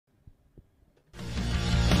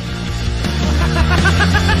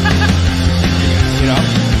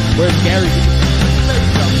Gary.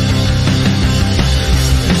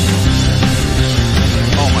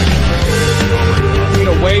 Oh my god. I'm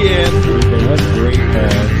gonna weigh in. That's great,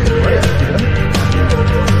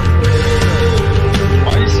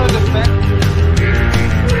 Why are you so defensive?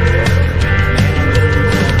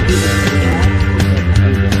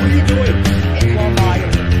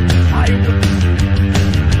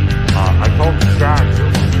 I told the guys.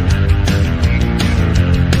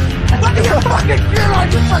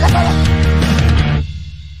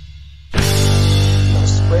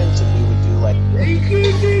 Sprint, and we would do like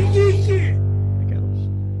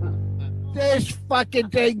This fucking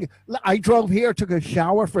thing. I drove here, took a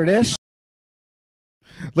shower for this.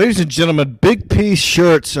 Ladies and gentlemen, Big Piece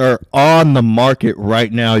shirts are on the market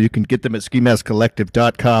right now. You can get them at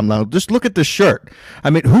skimaskcollective.com. Now, just look at the shirt.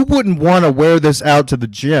 I mean, who wouldn't want to wear this out to the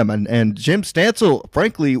gym? And Jim Stansel,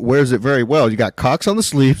 frankly, wears it very well. You got Cox on the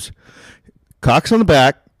sleeves, Cox on the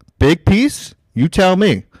back, Big Piece. You tell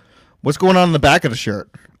me. What's going on in the back of the shirt?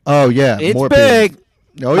 Oh, yeah. It's more big.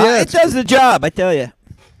 Piece. Oh, yeah. It does the job, I tell you.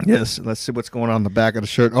 Yes, let's see what's going on in the back of the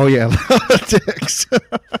shirt. Oh, yeah, dicks.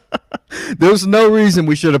 There's no reason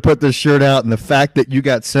we should have put this shirt out, and the fact that you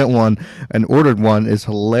got sent one and ordered one is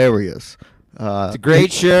hilarious. It's a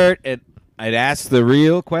great shirt. It asks the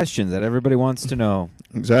real questions that everybody wants to know.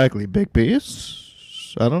 Exactly. Big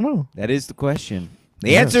Piece? I don't know. That is the question.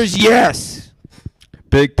 The answer is yes.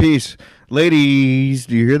 Big Piece. Ladies,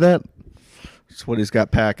 do you hear that? That's what he's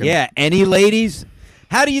got packing. Yeah, any ladies?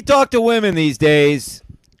 How do you talk to women these days?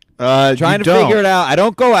 Trying to figure it out. I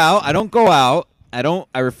don't go out.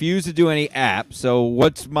 I refuse to do any app. So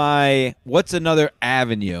what's another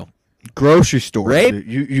avenue? Grocery store. Rape?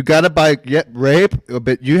 You got to buy rape,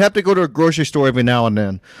 but you have to go to a grocery store every now and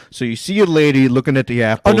then. So you see a lady looking at the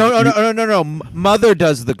apple. Oh, no. Mother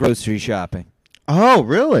does the grocery shopping. Oh,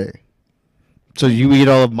 really? So you eat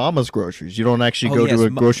all of Mama's groceries. You don't actually go to a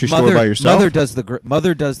grocery store by yourself?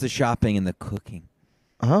 Mother does the shopping and the cooking.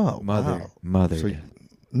 Oh, Mother. So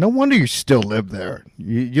no wonder you still live there.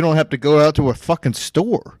 You don't have to go out to a fucking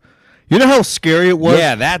store. You know how scary it was?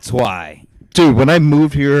 Yeah, that's why. Dude, when I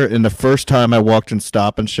moved here and the first time I walked in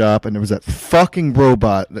Stop and Shop and there was that fucking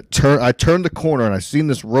robot that I turned the corner and I seen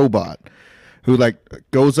this robot who like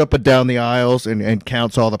goes up and down the aisles and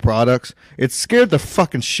counts all the products. It scared the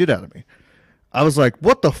fucking shit out of me. I was like,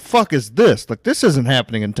 what the fuck is this? Like, this isn't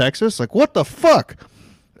happening in Texas. Like, what the fuck?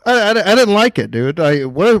 I didn't like it, dude.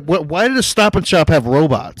 Why did a Stop and Shop have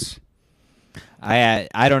robots? I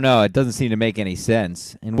don't know. It doesn't seem to make any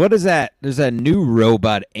sense. And what is that? There's a new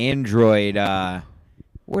robot, Android.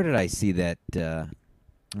 Where did I see that?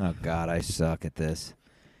 Oh, God, I suck at this.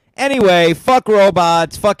 Anyway, fuck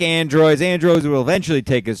robots, fuck androids. Androids will eventually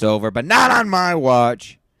take us over, but not on my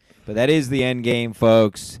watch. But that is the end game,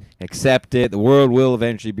 folks. Accept it. The world will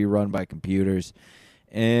eventually be run by computers.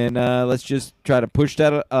 And let's just try to push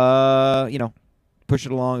that, push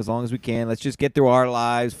it along as we can. Let's just get through our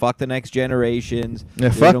lives. Fuck the next generations. Yeah,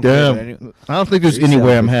 fuck them. I don't think there's any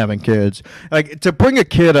way I'm having kids. Like, to bring a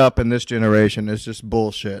kid up in this generation is just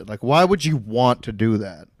bullshit. Like, why would you want to do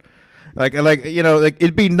that? Like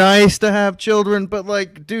it'd be nice to have children, but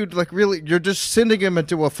like, dude, like really, you're just sending them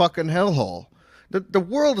into a fucking hellhole. The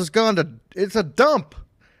world has gone to, it's a dump.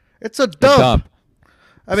 It's a dump.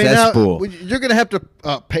 I mean, now you're going to have to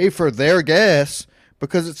pay for their gas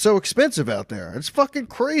because it's so expensive out there. It's fucking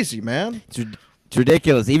crazy, man. It's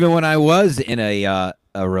ridiculous. Even when I was in a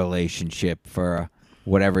relationship for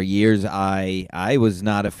whatever years, I was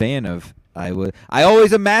not a fan of. I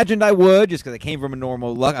always imagined I would, just because I came from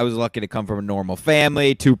I was lucky to come from a normal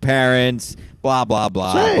family, 2 parents, blah blah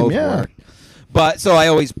blah. Same, yeah. Worked. But so I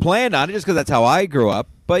always planned on it, just because that's how I grew up.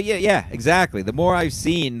 But yeah, exactly. The more I've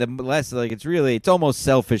seen, the less like it's almost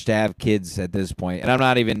selfish to have kids at this point. And I'm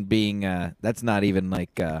not even being. That's not even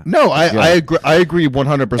like. No, I agree. I agree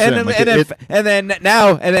 100%. And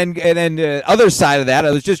then other side of that,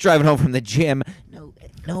 I was just driving home from the gym.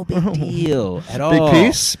 No big deal at all.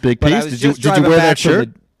 Big piece. Did you wear that shirt?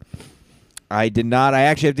 I did not. I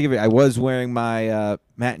actually have to give it. I was wearing my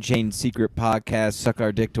Matt and Shane secret podcast, Suck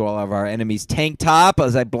Our Dick to All of Our Enemies tank top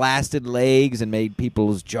as I blasted legs and made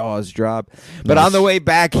people's jaws drop. But on the way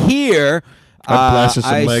back here, I blasted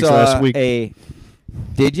some legs last week.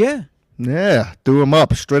 Did you? Yeah, threw them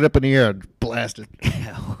up, straight up in the air, blasted.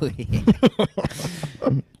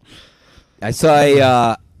 I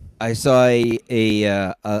saw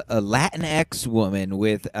a Latinx woman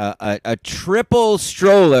with a triple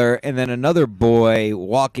stroller and then another boy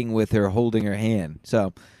walking with her, holding her hand.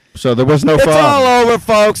 So there was no it's problem. all over,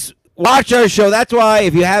 folks. watch our show. That's why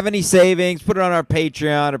if you have any savings, put it on our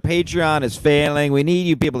Patreon. Our Patreon is failing. We need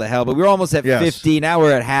you people to help. But we're almost at 50. Now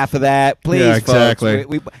we're at half of that. Please, Yeah, folks.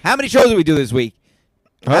 exactly. How many shows did we do this week?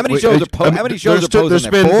 How many shows are how many shows are posted?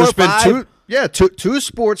 There's been two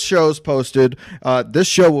sports shows posted. This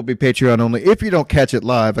show will be Patreon only. If you don't catch it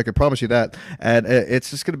live, I can promise you that. And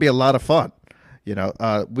it's just going to be a lot of fun. You know,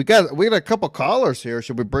 we got a couple callers here.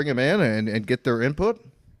 Should we bring them in and get their input?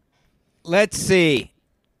 Let's see.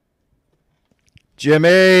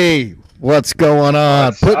 Jimmy, what's going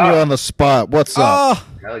on? Putting you on the spot. What's up?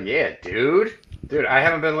 Hell yeah, dude. Dude, I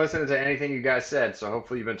haven't been listening to anything you guys said, so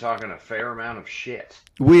hopefully you've been talking a fair amount of shit.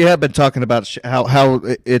 We have been talking about how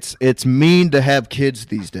it's mean to have kids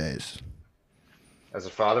these days. As a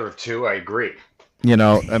father of two, I agree. You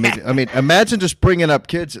know, I mean, imagine just bringing up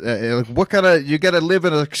kids. What kind of you got to live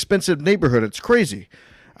in an expensive neighborhood? It's crazy.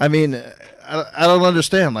 I mean, I don't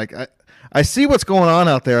understand. Like, I see what's going on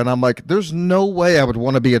out there, and I'm like, there's no way I would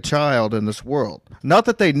want to be a child in this world. Not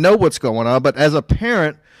that they know what's going on, but as a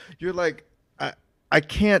parent, you're like, I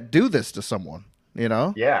can't do this to someone. You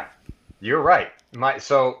know? Yeah, you're right. My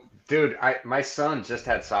son just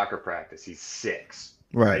had soccer practice. He's 6.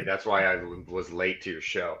 Right. That's why I was late to your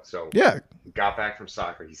show. So yeah, got back from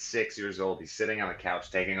soccer. He's 6 years old. He's sitting on the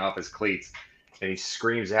couch taking off his cleats, and he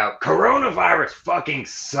screams out, "Coronavirus fucking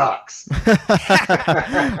sucks."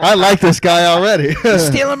 I like this guy already. He's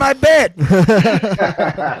stealing my bit.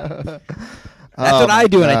 That's what I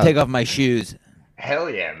do when I take off my shoes.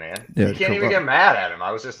 Hell yeah, man. Yeah, you can't even get mad at him.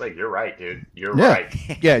 I was just like, you're right, dude. You're right.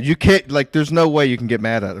 Yeah, you can't, like, there's no way you can get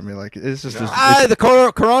mad at him. You're like, it's just... The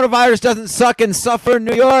coronavirus doesn't suck and suffer in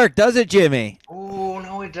New York, does it, Jimmy? Oh,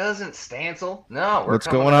 no, it doesn't, Stancil. No. What's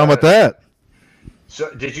going on with that?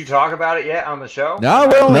 So, did you talk about it yet on the show? No,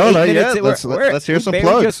 we're only 8 not minutes. yet. Let's hear some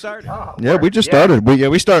plugs. Just started. We just started.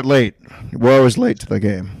 We start late. We're always late to the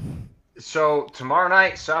game. So, tomorrow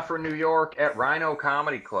night, Suffer New York at Rhino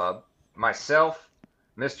Comedy Club. Myself,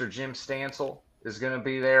 Mr. Jim Stancil is going to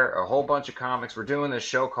be there. A whole bunch of comics. We're doing this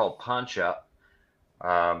show called Punch Up.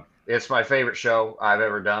 It's my favorite show I've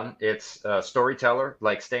ever done. It's a storyteller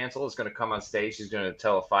like Stancil is going to come on stage. He's going to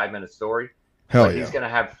tell a 5-minute story. Hell yeah. He's going to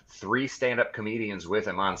have 3 stand-up comedians with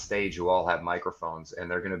him on stage who all have microphones,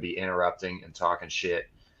 and they're going to be interrupting and talking shit.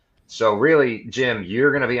 So really, Jim,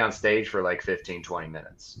 you're going to be on stage for like 15, 20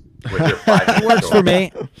 minutes with your 5 That works for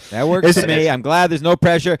me. That works for me. I'm glad there's no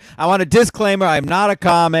pressure. I want a disclaimer. I'm not a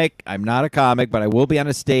comic, but I will be on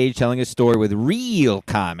a stage telling a story with real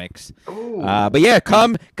comics. But yeah,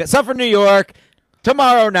 come Suffer New York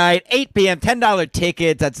tomorrow night, 8 p.m., $10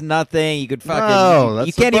 tickets. That's nothing. You could fucking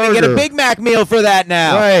you can't even get a Big Mac meal for that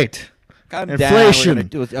now. Right. Come Inflation.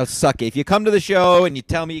 down. I'll suck you. If you come to the show and you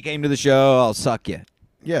tell me you came to the show, I'll suck you.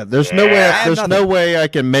 Yeah, there's no way I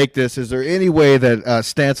can make this. Is there any way that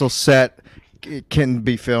Stancil's set can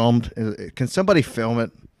be filmed? Can somebody film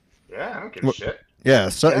it? Yeah, I don't give a shit.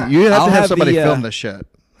 Yeah, you have to have somebody film the shit.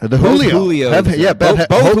 The Julio. Both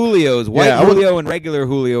Julios, white Yeah, Julio and regular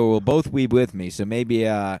Julio will both be with me. So maybe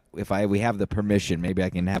if we have the permission, maybe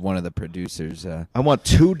I can have one of the producers. I want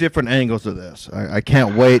 2 different angles of this. I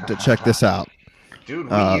can't wait to check this out.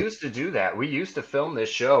 Dude, we used to do that. We used to film this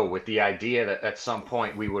show with the idea that at some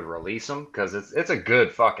point we would release them because it's a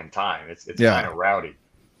good fucking time. It's kind of rowdy.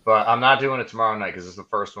 But I'm not doing it tomorrow night because it's the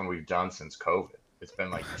first one we've done since COVID. It's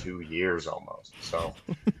been like 2 years almost. So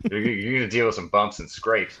you're going to deal with some bumps and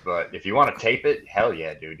scrapes. But if you want to tape it, hell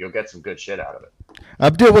yeah, dude. You'll get some good shit out of it.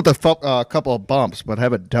 I've dealt with a couple of bumps, but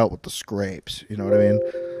haven't dealt with the scrapes. You know what I mean?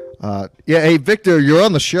 Hey, Victor, you're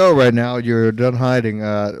on the show right now. You're done hiding.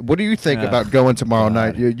 What do you think about going tomorrow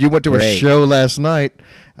night? You went to a show last night.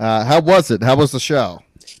 How was it? How was the show?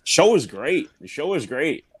 Show was great. The show was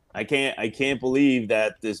great. I can't believe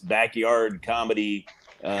that this backyard comedy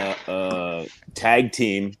tag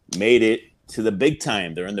team made it to the big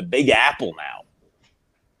time. They're in the Big Apple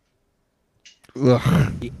now.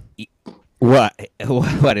 Ugh.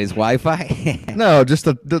 What is Wi-Fi? No, just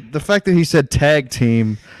the fact that he said tag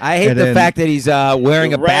team. I hate the fact that he's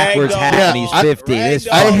wearing a backwards hat and he's 50.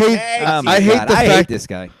 I hate this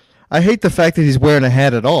guy. I hate the fact that he's wearing a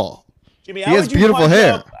hat at all. Jimmy, he has beautiful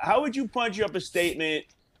hair. How would you punch up a statement?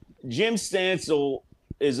 Jim Stancil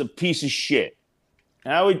is a piece of shit.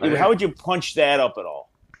 How would you punch that up at all?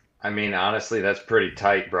 I mean, honestly, that's pretty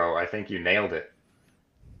tight, bro. I think you nailed it.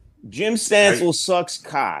 Jim Stancil sucks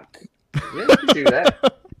cock. Yeah, you can do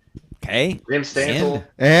that. Okay. Jim Stancil.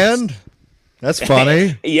 And that's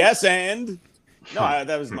funny. Yes, and No,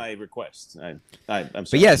 that was my request. I'm sorry.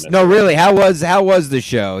 But yes, no, really, how was the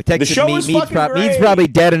show? The show was fucking great. Mead's probably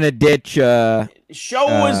dead in a ditch. Show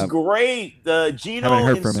was great. Haven't Gino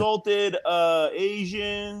heard from it. insulted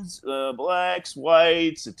Asians, blacks,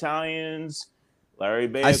 whites, Italians. Larry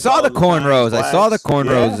Bay. I saw the cornrows. I saw the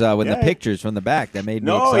cornrows with the yeah. pictures from the back. That made me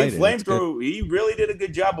No, he excited. That's good. flamethrowed. He really did a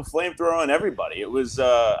good job of flamethrowing everybody. It was.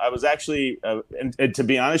 I was actually, and to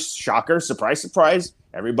be honest, shocker, surprise, surprise.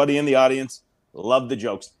 Everybody in the audience loved the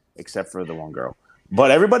jokes except for the one girl,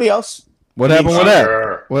 but everybody else. What happened with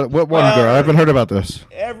that? What one girl? I haven't heard about this.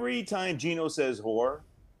 Every time Gino says "whore,"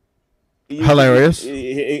 Hilarious.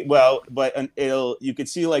 But you could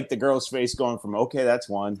see like the girl's face going from okay, that's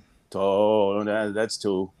one, to oh, that's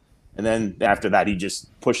two, and then after that he just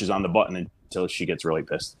pushes on the button until she gets really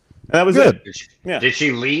pissed. And that was Good. it. Did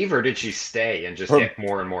she leave or did she stay and just get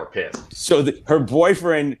more and more pissed? So her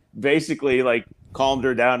boyfriend basically like calmed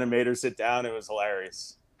her down and made her sit down. It was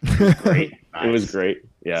hilarious. It was great. Nice. It was great.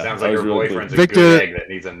 Yeah. Sounds that like was her really boyfriend's cool. a good egg that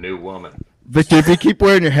needs a new woman. Victor, if you keep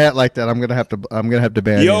wearing your hat like that, I'm gonna have to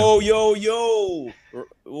ban you. Yo.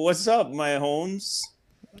 What's up, my homes?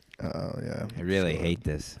 Oh yeah. I really hate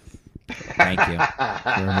this. Thank you.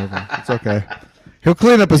 It's okay. He'll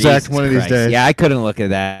clean up his act Jesus one of these Christ. days. Yeah, I couldn't look at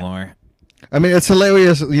that more. I mean, it's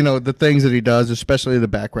hilarious, the things that he does, especially the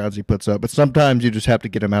backgrounds he puts up. But sometimes you just have to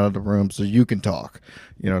get him out of the room so you can talk.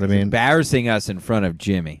 You know what I mean? Embarrassing us in front of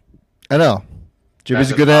Jimmy. I know. Jimmy's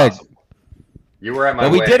That's a good egg. impossible. You were at my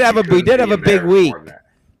But we wedding. did have You a couldn't be big embarrassed week. more than that.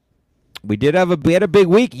 We had a big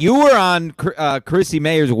week. You were on Chrissy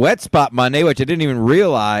Mayer's Wet Spot Monday, which I didn't even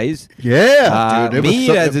realize. Yeah, dude.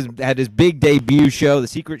 Mead had his big debut show, the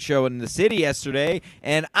secret show in the city yesterday,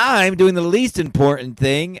 and I'm doing the least important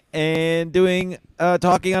thing and doing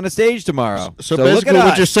talking on a stage tomorrow. So look basically at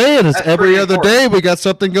what us. you're saying is That's every pretty other important. day we got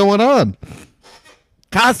something going on.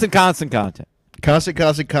 Constant content.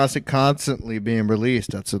 Constantly being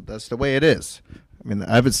released. That's the way it is. I mean,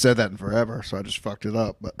 I haven't said that in forever, so I just fucked it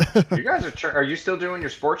up. But You guys are you still doing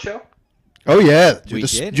your sports show? oh yeah, We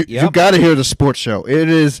did, You yep. got to hear the sports show. It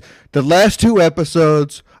is the last two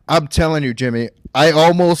episodes. I'm telling you, Jimmy, I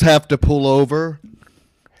almost have to pull over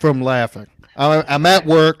from laughing. I'm at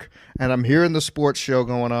work and I'm hearing the sports show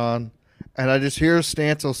going on, and I just hear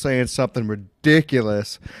Stancil saying something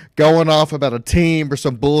ridiculous, going off about a team or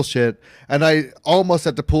some bullshit, and I almost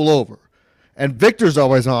had to pull over. And Victor's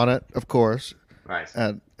always on it, of course. Nice.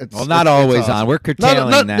 And it's, Well, not it's always awesome. on. We're curtailing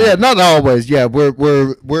not, that. Yeah, not always. Yeah,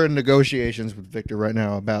 we're in negotiations with Victor right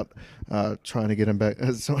now about trying to get him back.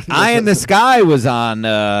 Eye in the Sky was on.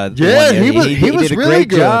 Yeah, the one. he was did a really great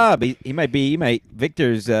good. job. He might.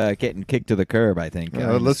 Victor's getting kicked to the curb. I think. Eye in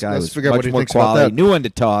the let's Sky was figure out much what he more thinks about quality. that. New one to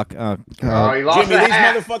talk. He lost Jimmy, the these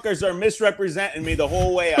hat. motherfuckers are misrepresenting me the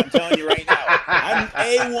whole way. I'm telling you right now. I'm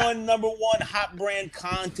A1 number one hot brand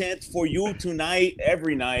content for you tonight,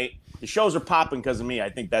 every night. The shows are popping because of me. I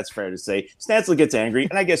think that's fair to say. Stancil gets angry,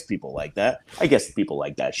 and I guess people like that. I guess people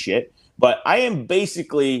like that shit. But I am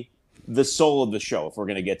basically the soul of the show, if we're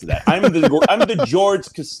going to get to that. I'm the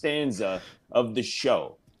George Costanza of the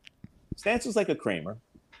show. Stancil's like a Kramer.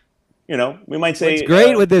 We might say. What's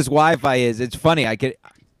great with this Wi-Fi is it's funny.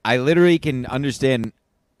 I literally can understand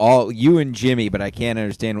all you and Jimmy, but I can't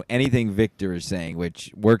understand anything Victor is saying,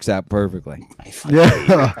 which works out perfectly.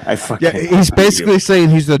 He's basically saying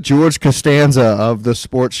he's the George Costanza of the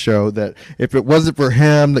sports show. That if it wasn't for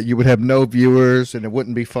him, that you would have no viewers and it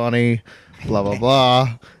wouldn't be funny. Blah blah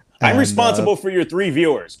blah. I'm responsible for your 3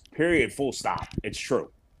 viewers. Period. Full stop. It's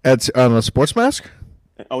true. It's on a sports mask.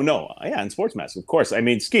 Oh no, yeah, in Sports Mask, of course. I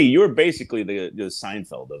mean, Ski, you're basically the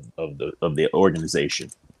Seinfeld of the organization.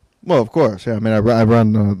 Well, of course. Yeah, I mean, I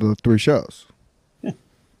run the 3 shows. I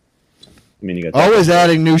mean, you got Always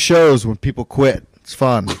adding new shows when people quit. It's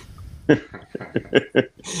fun. We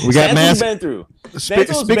got Stancel's mask. been through.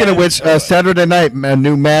 Stancel's Speaking been- of which, Saturday night, a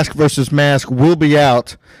new Mask versus Mask will be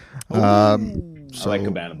out. I like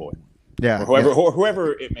Cabana Boy. Yeah, Or yeah.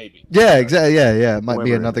 whoever it may be. Yeah, exactly. Yeah. It might be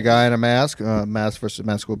Whoever. another guy in a mask. Mask versus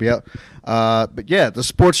Mask will be out. But yeah, the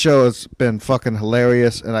sports show has been fucking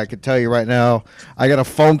hilarious, and I can tell you right now, I got a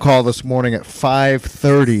phone call this morning at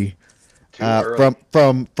 5:30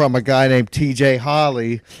 from a guy named T.J.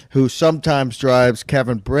 Holly, who sometimes drives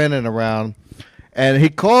Kevin Brennan around, and he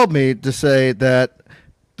called me to say that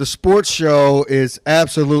the sports show is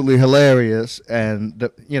absolutely hilarious, and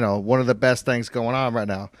one of the best things going on right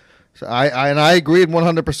now. So I agreed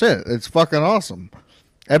 100%. It's fucking awesome.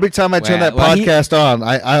 Every time I turn that podcast on,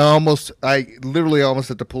 I literally almost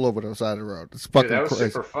had to pull over to the side of the road. It's fucking Dude, that was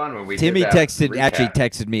crazy. super fun when we Timmy did that texted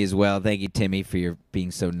recap. me as well. Thank you, Timmy, for your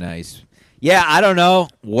being so nice. Yeah, I don't know.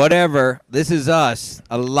 Whatever. This is us.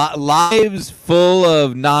 Lives full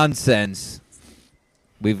of nonsense.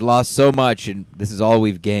 We've lost so much, and this is all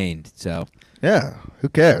we've gained. So Yeah, who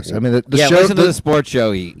cares? I mean, the show. listen to the sports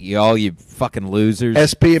show, you fucking losers.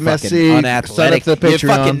 SPMSC, fucking unathletic, sign up to the you Patreon.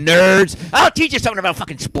 fucking nerds. I'll teach you something about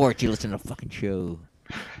fucking sports. You listen to the fucking show.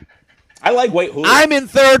 I like White Hulu. I'm in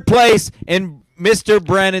third place in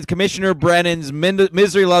Commissioner Brennan's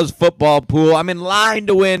Misery Loves Football pool. I'm in line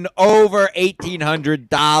to win over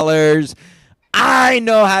 $1,800. I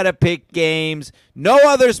know how to pick games. No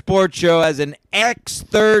other sports show has an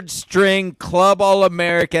ex-third string club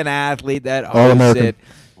All-American athlete that hosts All-American. it.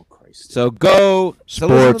 So go so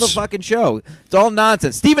listen to the Sports. fucking show. It's all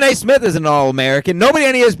nonsense. Stephen A. Smith is an All-American. Nobody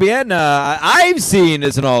on ESPN I've seen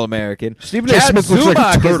is an All-American. Stephen A. Chad Smith looks like a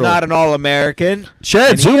Zumock is turtle. not an All-American.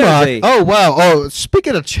 Chad And he is Zumock. a- Oh wow. Oh,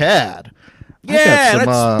 speaking of Chad. I got Yeah, some,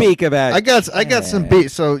 let's speak about. I got some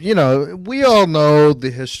beats. So we all know the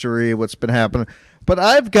history, what's been happening. But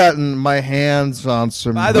I've gotten my hands on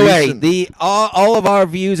some. By the way, recent- all of our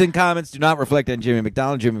views and comments do not reflect on Jimmy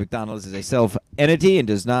McDonald. Jimmy McDonald is a self entity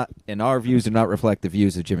and our views do not reflect the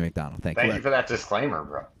views of Jimmy McDonald. Thank Thank you. you for that disclaimer,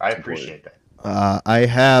 bro. I appreciate that. I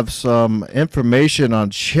have some information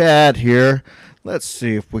on Chad here. Let's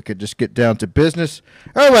see if we could just get down to business.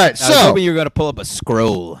 All right, I was so hoping you were going to pull up a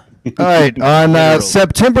scroll. all right, on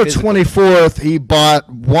September Physical. 24th, he bought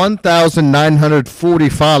 1,940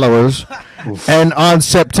 followers, and on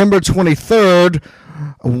September 23rd,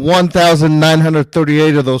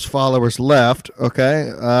 1,938 of those followers left.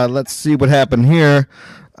 Okay, let's see what happened here.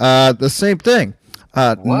 The same thing.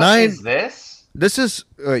 What is this? This is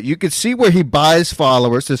you can see where he buys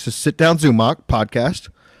followers. This is Sit Down Zumock podcast.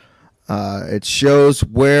 It shows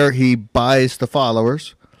where he buys the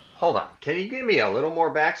followers. Hold on. Can you give me a little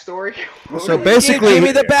more backstory? So basically, Give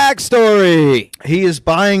me the backstory. he is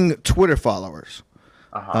buying Twitter followers.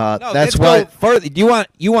 Uh-huh. No, That's let's why. go further.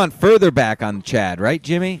 You want further back on Chad, right,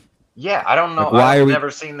 Jimmy? Yeah, I don't know. Like, why are I've we-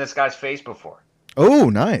 never seen this guy's face before. Oh,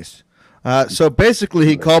 nice. So basically,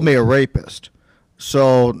 he called me a rapist.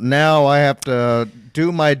 So now I have to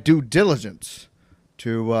do my due diligence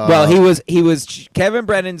to. Well, he was Kevin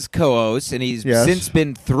Brennan's co-host, and he's Yes. since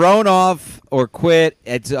been thrown off or quit.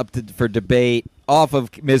 It's up for debate. Off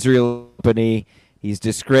of Misery Company, he's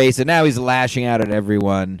disgraced, and now he's lashing out at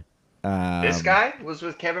everyone. This guy was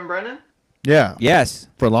with Kevin Brennan? Yeah, Yes.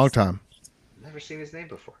 for a long time. Never seen his name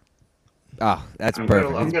before. Oh, that's I'm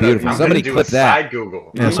perfect. gonna, It's beautiful. I'm Somebody gonna do clip a that. side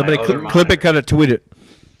Google. Yeah, on my somebody other clip it, monitor. cut it, tweet it.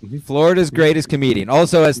 Florida's greatest comedian.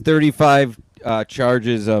 Also has 35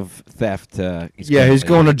 charges of theft. Yeah, he's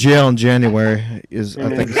going to jail in January. I think it's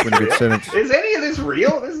going to get sentenced. Is any of this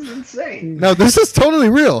real? This is insane. No, this is totally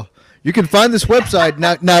real. You can find this website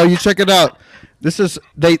now. Now you check it out. This is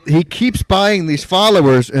he keeps buying these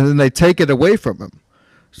followers and then they take it away from him.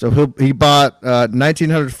 So he bought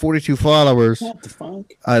 1,942 followers, What the fuck?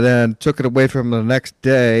 and then took it away from him the next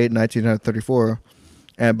day, 1,934.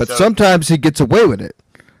 But So- sometimes he gets away with it.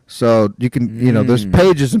 So you can there's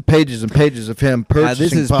pages and pages and pages of him purchasing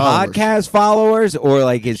this is followers. podcast followers or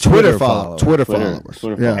like his Twitter followers? Twitter Twitter followers.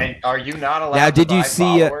 Twitter Yeah. And are you not allowed Now, to did you buy see,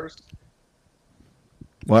 followers?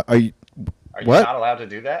 What are you? Are you what? not allowed to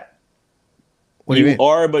do that? What do you mean?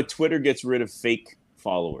 are, but Twitter gets rid of fake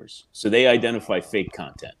followers, so they identify fake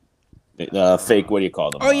content. Fake, what do you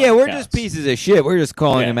call them? Oh yeah, we're accounts. just pieces of shit. We're just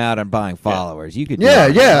calling Yeah. him out on buying followers. You could do Yeah,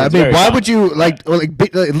 that. yeah. I It's mean, very why common. would you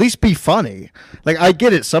at least be funny? Like, I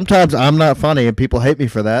get it. Sometimes I'm not funny and people hate me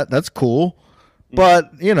for that. That's cool.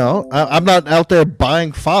 But I'm not out there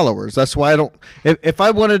buying followers. That's why I don't. If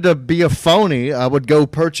I wanted to be a phony, I would go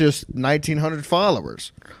purchase 1,900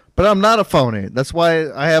 followers. But I'm not a phony. That's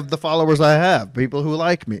why I have the followers I have. People who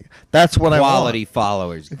like me. That's what Quality I want.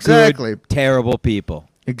 followers. Exactly. Good, terrible people.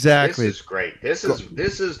 Exactly. This is great. This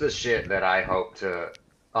is the shit that I hope to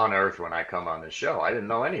unearth when I come on this show. I didn't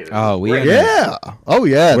know any of this. Oh, It's we great. Yeah. Oh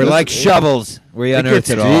yeah. We're This like is- shovels. We It unearth gets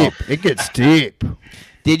it all. deep. It gets deep.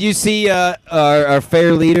 Did you see our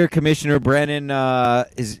fair leader, Commissioner Brennan,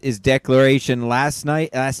 his declaration last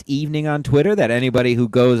evening on Twitter that anybody who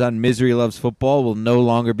goes on Misery Loves Football will no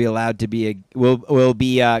longer be allowed to be will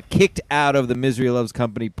be kicked out of the Misery Loves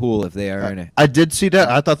Company pool if they are in it. I did see that.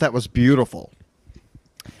 I thought that was beautiful.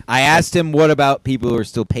 I asked him what about people who are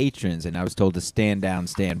still patrons, and I was told to stand down,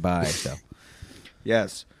 stand by. So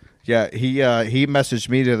Yes. Yeah, he messaged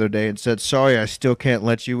me the other day and said, "Sorry, I still can't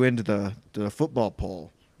let you into the football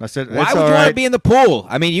pool." I said, why "It's would all you want to right." be in the pool?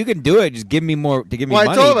 I mean, you can do it. Just give me more to give me Well, I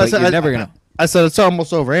money, told him, I but said, you're I- never gonna. I said it's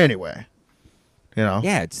almost over anyway. You know.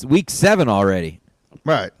 Yeah, it's week 7 already.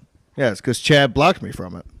 Right. Yeah, it's because Chad blocked me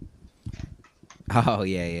from it. Oh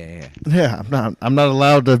yeah. Yeah, I'm not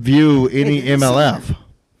allowed to view any MLF.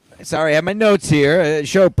 Sorry, I have my notes here.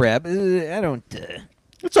 Show prep. I don't.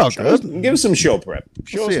 It's all good. Give us some show prep.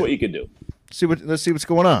 Show Let's us see what it. you can do. Let's see what's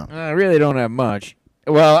going on. I really don't have much.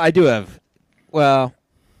 Well, I do have. Well,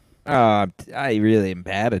 I really am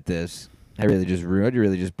bad at this. I really just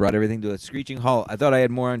brought everything to a screeching halt. I thought I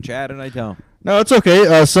had more on chat, and I don't. No, it's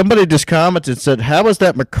okay. Somebody just commented and said, "How is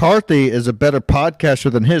that McCarthy is a better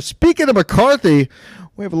podcaster than his?" Speaking of McCarthy,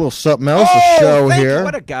 we have a little something else to show thank here. you.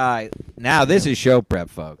 What a guy! Now this is show prep,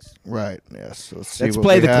 folks. Right. Yes. Let's see. Let's what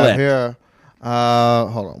play we the have clip. here.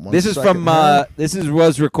 Hold on. This is from. This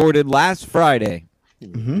was recorded last Friday.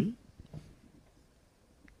 Mm-hmm.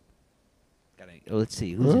 Let's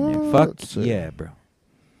see who's in there. Fuck yeah, bro.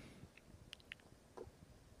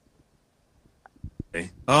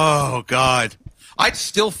 Oh God, I'd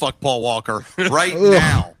still fuck Paul Walker right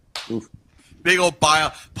now. Big old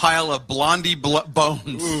pile of blondie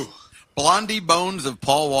bones, blondie bones of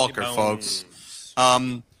Paul Walker, folks.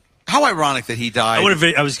 How ironic that he died.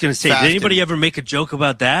 I was going to say, did anybody ever make a joke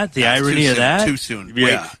about that? The irony of that? Too soon.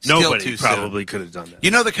 Yeah, nobody too probably could have done that. You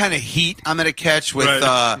know the kind of heat I'm going to catch with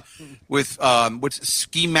what's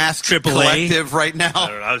Ski Mask Triple A? Collective right now. I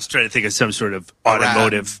don't know. I was trying to think of some sort of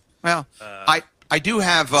automotive. Well, I do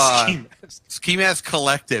have Ski Mask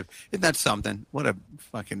Collective. Isn't that something? What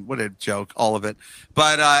a joke, all of it.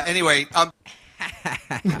 But anyway,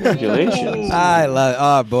 Congratulations. I love.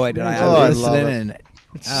 Oh boy, did I was listening and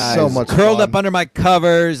so much curled fun. up under my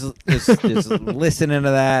covers, just listening to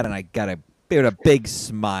that, and I got a big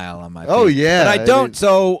smile on my face. Oh, yeah. But I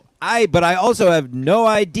don't. But I also have no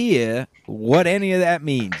idea what any of that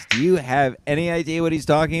means. Do you have any idea what he's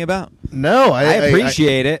talking about? No, I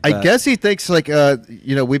appreciate it. I but- guess he thinks we've been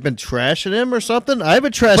trashing him or something. I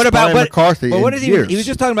haven't trashed Brian McCarthy But what in is years. he was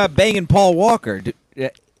just talking about banging Paul Walker.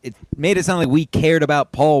 It made it sound like we cared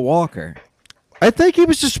about Paul Walker. I think he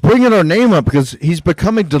was just bringing our name up because he's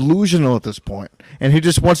becoming delusional at this point, and he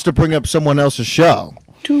just wants to bring up someone else's show.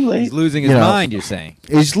 Too late. He's losing his mind, you're saying.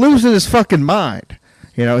 He's losing his fucking mind.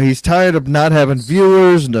 He's tired of not having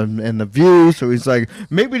viewers and the views, so he's like,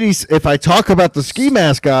 maybe if I talk about the Ski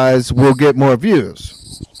Mask guys, we'll get more views.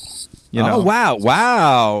 Oh,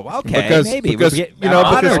 wow. Okay, Because maybe. Now,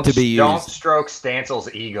 honored to be don't used. stroke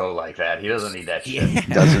Stancil's ego like that. He doesn't need that shit.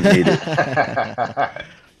 Doesn't need it.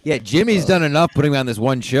 Yeah, Jimmy's done enough putting me on this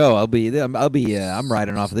one show. I'm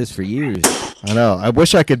riding off of this for years. I know. I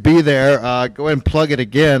wish I could be there. Go ahead and plug it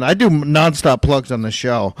again. I do nonstop plugs on the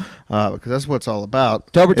show because that's what it's all about.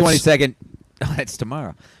 October 22nd. Oh, that's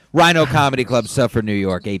tomorrow. Rhino Comedy Club, Suffolk, New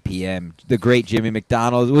York, 8 p.m. The great Jimmy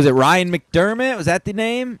McDonald. Was it Ryan McDermott? Was that the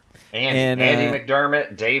name? Andy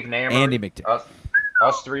McDermott, Dave Nammer. Andy McDermott.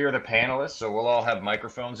 Us three are the panelists, so we'll all have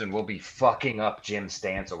microphones and we'll be fucking up Jim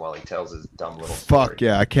Stancil while he tells his dumb little story. Fuck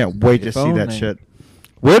yeah! I can't wait to see phone that name. shit.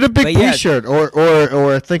 Wear the big But yeah. T-shirt,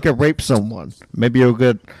 or I think I raped someone. Maybe you'll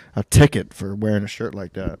get a ticket for wearing a shirt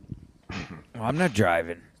like that. Well, I'm not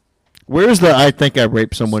driving. Where's the I think I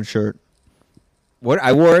raped someone shirt? What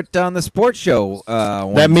I wore it on the sports show.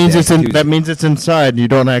 That means it's inside. And you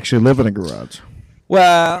don't actually live in a garage.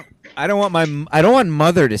 Well, I don't want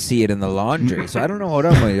mother to see it in the laundry, so I don't know what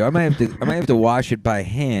I'm gonna do. I might have to wash it by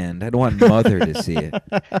hand. I don't want mother to see it.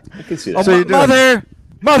 I can see Oh, that.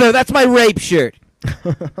 mother, that's my rape shirt.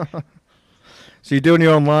 So you're doing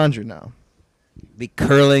your own laundry now. Be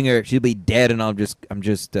curling her. She'll be dead, and I'm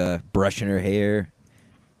just brushing her hair.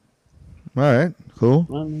 All right, cool.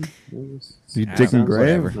 You digging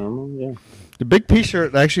grave? Yeah. The big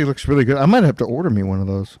T-shirt actually looks really good. I might have to order me one of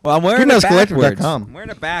those. Well, I'm wearing it backwards. SkiMaskCollective.com. I'm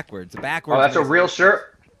wearing it backwards. The backwards. Oh, that's a real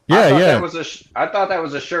shirt? Yeah, I thought yeah. I thought that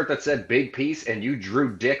was a shirt that said big piece and you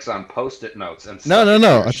drew dicks on Post-it notes. And No. stuck it to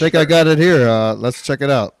your I think I shirt. got it here. Let's check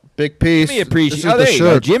it out. Big piece. Jimmy appreciates. This is Oh, the there you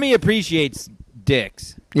go. shirt. Jimmy appreciates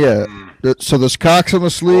dicks. Yeah. So there's cocks on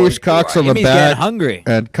the sleeves, cocks on the Jimmy's getting back, hungry.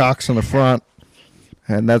 and cocks on the front,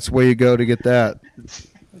 and that's where you go to get that.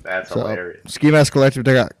 That's So hilarious.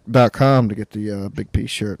 SkiMaskCollective.com to get the big piece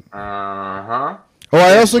shirt. Uh-huh. Oh,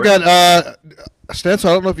 I also got Stancil.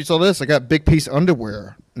 I don't know if you saw this. I got big piece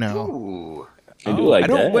underwear now. Ooh. I do like I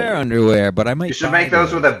don't that. wear underwear, but I might. You should buy make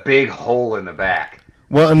those with a big hole in the back.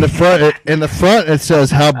 Well, in the front, it says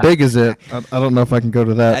how big is it. I don't know if I can go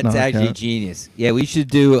to that. That's No, I actually can't. genius. Yeah, we should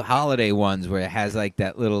do holiday ones where it has like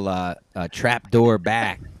that little trap door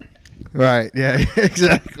back. Right. Yeah.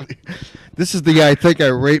 Exactly. This is the I think I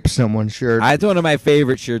raped someone shirt. It's one of my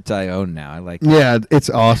favorite shirts I own now. I like. It. Yeah, it's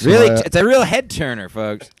awesome. Really, it's a real head turner,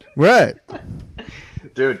 folks. Right.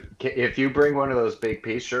 Dude, if you bring one of those big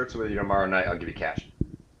piece shirts with you tomorrow night, I'll give you cash.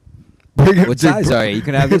 Bring him, What size are you? You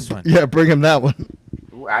can have this one. Yeah, bring him that one.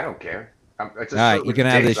 Ooh, I don't care. It's a All right, shirt you with can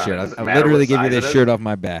have dicks this on it. shirt. Doesn't I'll matter literally what give you size this it is. shirt off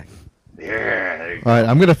my back. Yeah. There you go. All right,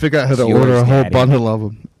 I'm gonna figure out how to It's order yours, a whole Daddy. bundle of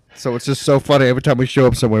them. So it's just so funny every time we show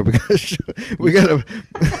up somewhere. We gotta.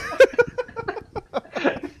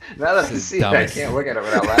 Now that I is see it, I dumbest. can't look at it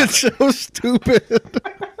without It's laughing. so stupid.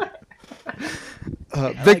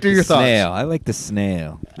 Victor, your thoughts? Snail. I like the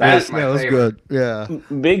snail. That's Yeah, my that was favorite. good.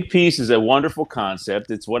 Yeah. Big Piece is a wonderful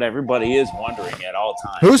concept. It's what everybody is wondering at all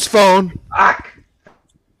times. Whose phone? Ack!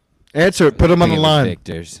 Answer it. Put him on the It was line.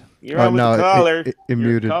 Victor's. You're Oh, on with no, the caller. it You're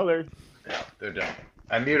muted. Caller. Yeah, they're done.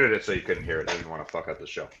 I muted it so you couldn't hear it. I didn't want to fuck up the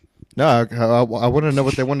show. No, I want to know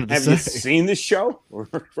what they wanted to Have say. you seen this show? Do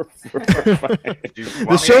you The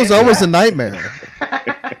want me show's to always answer a nightmare.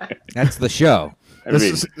 That's the show.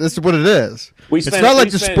 This is what it is. It's spent- not like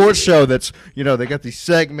we the spent- sports show that's, they got these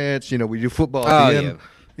segments, we do football at Oh, the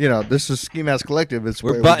end. This is Ski Mask Collective. It's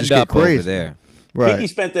where We're we buttoned just get up crazy. over there. Right. He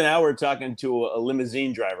spent an hour talking to a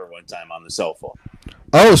limousine driver one time on the cell phone.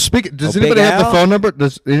 Oh, does Oh, anybody Big have the Al? phone number?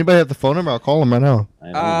 Does anybody have the phone number? I'll call him right now. I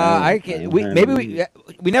don't I know. can.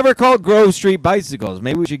 We never called Grove Street Bicycles.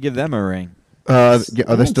 Maybe we should give them a ring. Yeah,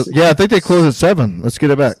 are they still? Yeah, I think they close at 7. Let's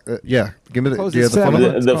get it back. Yeah, give me the. Close Do you at have the phone 7.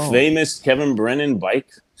 number? the Let's call. famous Kevin Brennan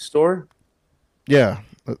bike store. Yeah,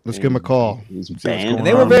 let's give him a call. He's what's banned. going And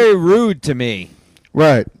they were on. very rude to me.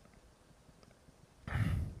 Right.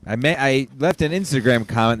 I left an Instagram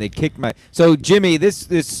comment. They kicked my. So Jimmy, this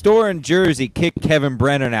store in Jersey kicked Kevin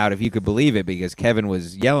Brennan out, if you could believe it, because Kevin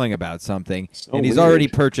was yelling about something, and he's weird. already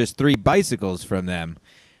purchased 3 bicycles from them.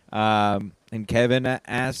 And Kevin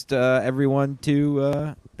asked everyone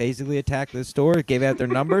to basically attack the store. Gave out their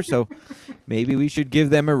number, so maybe we should give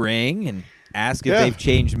them a ring and ask if Yeah. they've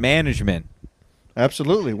changed management.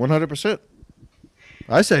 Absolutely, 100%.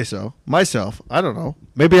 I say so. Myself. I don't know.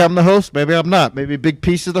 Maybe I'm the host. Maybe I'm not. Maybe Big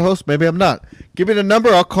Piece is the host. Maybe I'm not. Give me the number.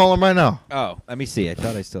 I'll call him right now. Oh, let me see. I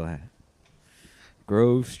thought I still had it.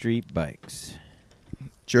 Grove Street Bikes.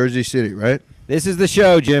 Jersey City, right? This is the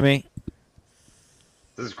show, Jimmy.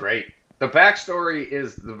 This is great. The backstory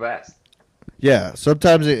is the best. Yeah.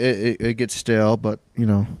 Sometimes it gets stale, but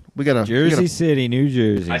we gotta. Jersey City, New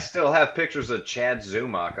Jersey. I still have pictures of Chad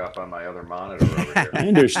Zumach up on my other monitor over here. I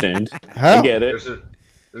understand. How? I get it.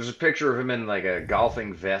 There's a picture of him in like a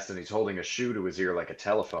golfing vest, and he's holding a shoe to his ear like a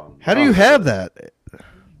telephone. How do you have that?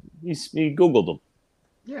 He Googled them.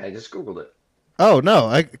 Yeah, I just googled it. Oh no,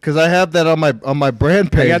 because I have that on my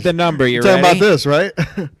brand page. I got the number. You You're talking ready? about this, right?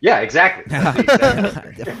 Yeah, exactly. That's the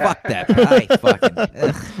exact picture. Fuck that. I fucking.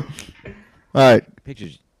 Ugh. All right.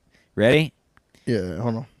 Pictures. Ready? Yeah.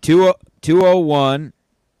 Hold on. 201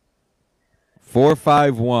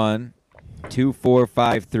 451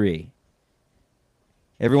 2453.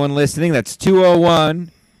 Everyone listening, that's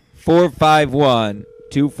 201 451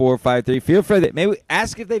 2453. Feel free to maybe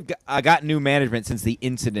ask if they've got new management since the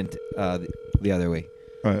incident the other week.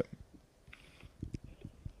 All right.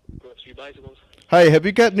 Hi, have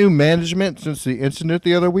you got new management since the incident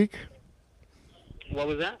the other week? What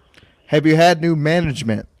was that? Have you had new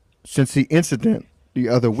management since the incident the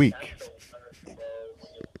other week?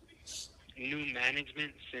 New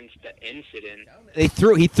management since the incident. He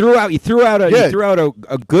threw out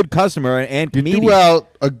a good customer and You comedian. threw out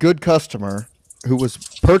a good customer who was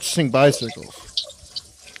purchasing bicycles.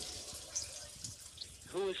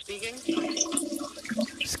 Who is speaking?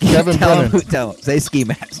 Kevin tell him, Brennan. tell him. Say ski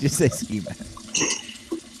mask. Just say ski mask.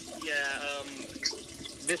 Yeah,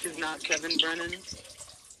 this is not Kevin Brennan.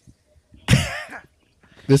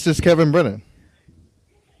 This is Kevin Brennan.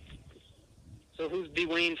 So who's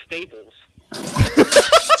Dwayne Staples?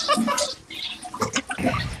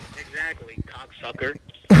 Exactly, cocksucker.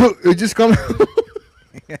 It just come.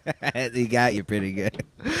 He got you pretty good.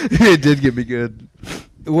 It did get me good.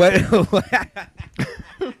 What?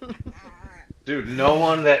 Dude, no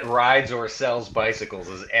one that rides or sells bicycles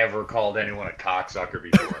has ever called anyone a cocksucker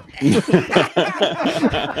before.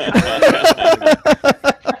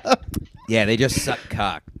 Yeah, they just suck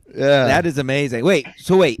cock. Yeah. That is amazing. Wait,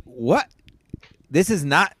 what? This is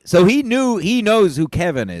not. So he knows who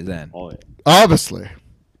Kevin is then. Oh, yeah. Obviously,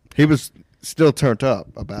 he was still turned up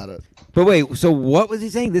about it. But wait, so what was he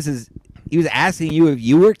saying? He was asking you if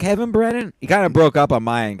you were Kevin Brennan. He kind of broke up on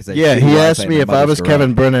my end because Yeah, he asked me if I was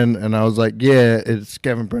Kevin Brennan, and I was like, "Yeah, it's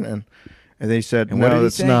Kevin Brennan." And they said, And what did "No, he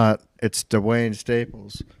it's say? not. It's Dwayne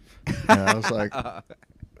Staples." And I was like,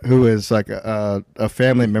 "Who is like a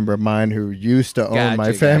family member of mine who used to own my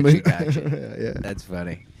Gotcha, family?" gotcha. Yeah. That's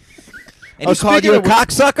funny. And Oh, he called you a speaking of-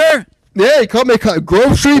 cocksucker? Yeah, he called me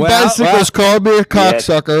Grove Street Bicycles called me a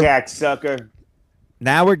cocksucker. Yeah, cocksucker.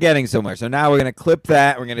 Now we're getting somewhere. So now we're going to clip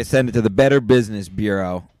that. We're going to send it to the Better Business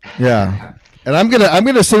Bureau. Yeah. And I'm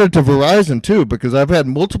gonna send it to Verizon too, because I've had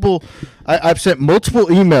multiple. I've sent multiple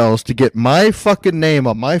emails to get my fucking name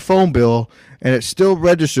on my phone bill, and it still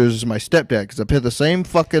registers as my stepdad because I've had the same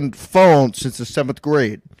fucking phone since the 7th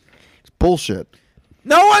grade. It's bullshit.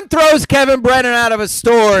 No one throws Kevin Brennan out of a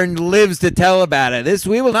store and lives to tell about it. This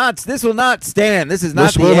will not stand. This is not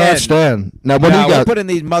This the will end. not stand. Now, what do you We're got? putting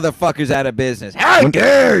these motherfuckers out of business. How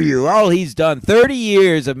dare you? All he's done, 30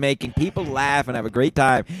 years of making people laugh and have a great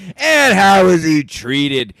time. And how is he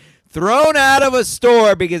treated? Thrown out of a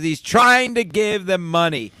store because he's trying to give them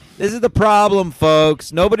money. This is the problem,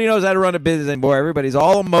 folks. Nobody knows how to run a business anymore. Everybody's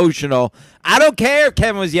all emotional. I don't care if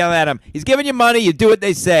Kevin was yelling at him. He's giving you money. You do what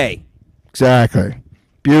they say. Exactly.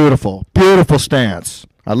 Beautiful stance.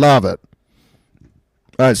 I love it.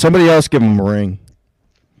 All right, somebody else give him a ring.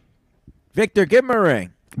 Victor, give him a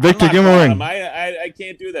ring. Victor, give him a ring. I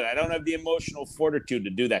can't do that. I don't have the emotional fortitude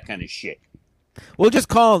to do that kind of shit. We'll just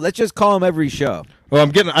call him. Let's just call him every show. Well,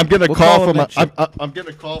 I'm getting a We'll call call him from I'm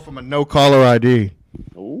getting a call from a no caller ID.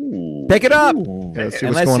 Ooh. Pick it up. Yeah, let's see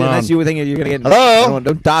Unless, what's going on. unless you think you're gonna get. Hello?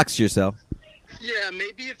 Don't dox yourself. Yeah,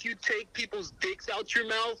 maybe if you take people's dicks out your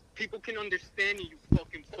mouth, people can understand you, you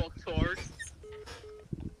fucking fucktard.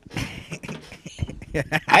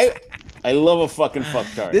 I love a fucking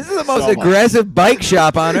fucktard. This is the most So much. aggressive bike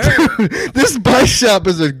shop on earth. This bike shop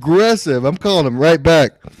is aggressive. I'm calling him right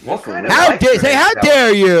back. What kind of How bikes dare are they selling?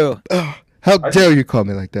 dare you? How dare you call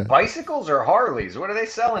me like that? Bicycles or Harleys? What are they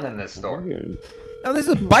selling in this store? No, this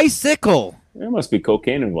is a bicycle. There must be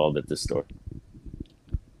cocaine involved at this store.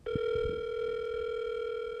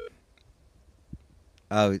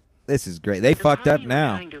 Oh, this is great. They fucked up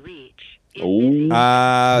now. Ooh.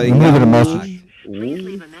 I'm leaving a message.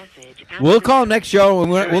 We'll call him next show,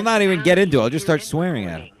 and we'll not even get into it. I'll just start swearing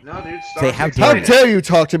at him. No, dude. Say, how How dare you? dare you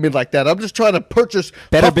talk to me like that? I'm just trying to purchase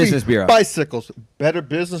Better puffy Business Bureau. bicycles. Better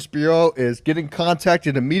Business Bureau is getting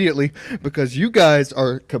contacted immediately because you guys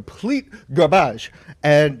are complete garbage.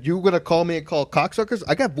 And you're going to call me and call cocksuckers?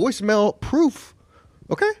 I got voicemail proof.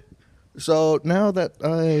 Okay? So now that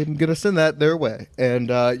I'm going to send that their way. And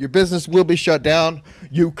your business will be shut down,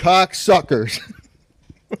 you cocksuckers.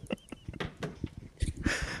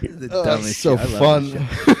 Dumbest so shit. I love fun.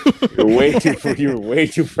 this shit. You're way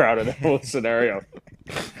too proud of that whole scenario.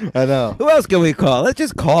 I know. Who else can we call? Let's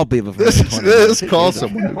just call people. For Let's call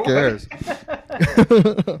someone. Who cares?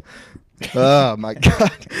 Oh my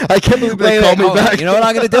god! I can't believe they called me back. You know what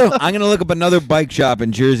I'm gonna do? I'm gonna look up another bike shop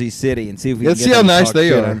in Jersey City and see if we Let's can see get how them to nice talk they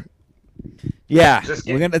shit are. on- Yeah, Just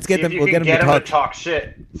let's get see them. if you We'll can get them to talk. talk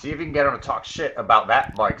shit. See if you can get them to talk shit about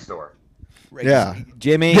that bike store. Yeah.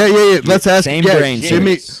 Jimmy. Yeah. Let's ask. Same yeah, brain.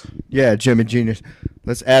 Jimmy. Genius. Yeah, Jimmy Genius.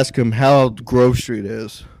 Let's ask him how Grove Street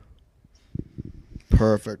is.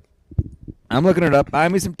 Perfect. I'm looking it up. Buy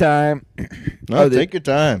me some time. No, the- take your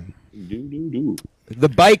time. The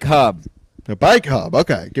Bike Hub The Bike Hub.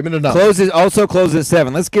 Okay, give me the number. closes at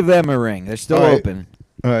 7. Let's give them a ring. They're still All right. open.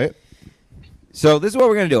 All right. So this is what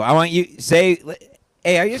we're gonna do. I want you say,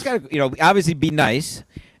 hey, I just gotta, obviously be nice.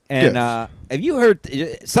 And Yes. have you heard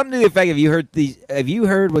something to the effect? Have you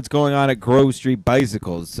heard what's going on at Grove Street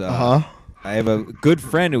Bicycles? I have a good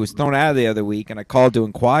friend who was thrown out the other week, and I called to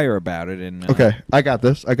inquire about it. And Okay, I got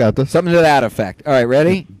this. something to that effect. All right,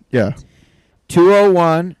 ready? Yeah.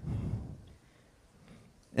 201.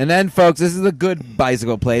 And then, folks, this is a good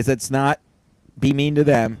bicycle place. Let's not be mean to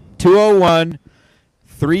them. 201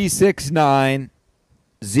 369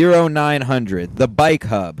 0900. The Bike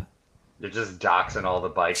Hub. You're just doxing all the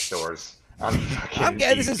bike stores. I'm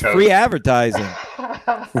getting this is free advertising.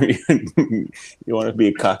 You want to be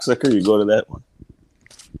a cocksucker? You go to that one.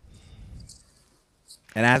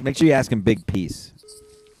 And make sure you ask him Big Piece.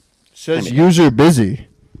 Says user busy.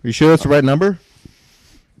 You sure that's the right number?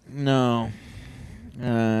 No.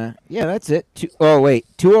 Yeah, that's it.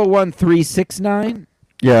 201 369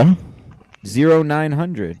 Yeah.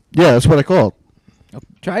 0900. Yeah, that's what I called.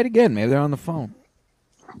 Try it again. Maybe they're on the phone.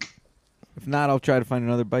 If not, I'll try to find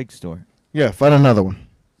another bike store. Yeah, find another one.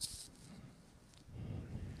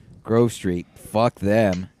 Grove Street. Fuck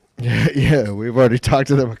them. Yeah, we've already talked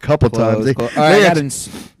to them a couple times. Close, close. All right,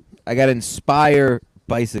 I got Inspire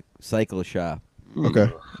Bicycle Shop.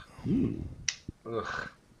 Okay. Ugh. All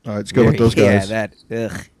right, let's go with those guys. Yeah,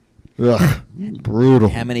 that. Ugh, brutal.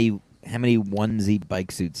 How many onesie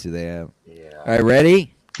bike suits do they have? Yeah. All right,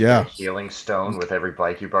 ready? Yeah. Healing stone with every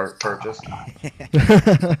bike you purchased.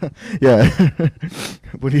 Yeah.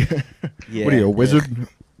 What are you? Yeah. What are you, a wizard?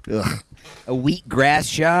 Ugh. A wheat grass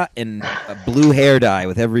shot and a blue hair dye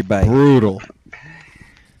with every bike. Brutal.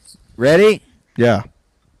 Ready? Yeah.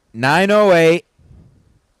 908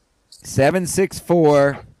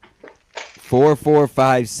 764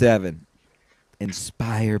 4457.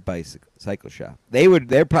 Inspire Cycle Shop.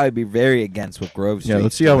 They'd probably be very against what Grove Street. Yeah,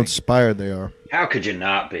 let's see how inspired they are. How could you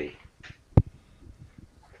not be?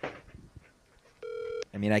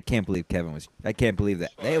 I mean, I can't believe I can't believe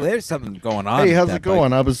that. Hey, there's something going on. Hey, with how's that it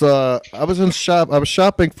going? bike. I was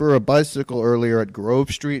shopping for a bicycle earlier at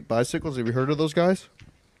Grove Street Bicycles. Have you heard of those guys?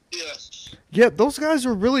 Yes. Yeah, those guys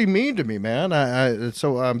were really mean to me, man.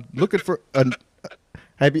 So I'm looking for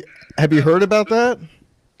have you heard about that?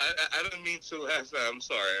 I don't mean to laugh. I'm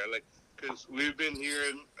sorry. Because we've been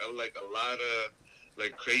hearing like a lot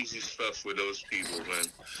of crazy stuff with those people, man.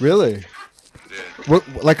 Really? Yeah.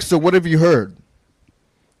 What have you heard?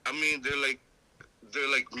 I mean, they're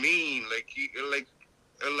mean,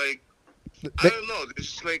 I don't know.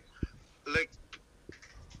 There's like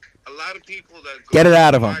a lot of people that go Get it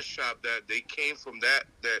out of to them. my shop that they came from that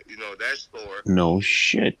store. No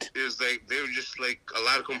shit. Is they were just a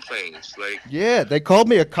lot of complaints. Yeah, they called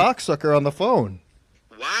me a cocksucker on the phone.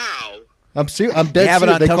 Wow. I'm dead Have it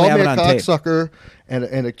serious. on- They tell me called me a have it on tape. cocksucker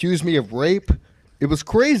and accused me of rape. It was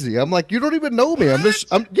crazy. I'm like, you don't even know me. I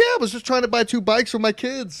was just trying to buy 2 bikes for my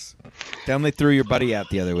kids. Tell them they threw your buddy out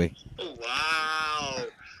the other week. Oh, wow.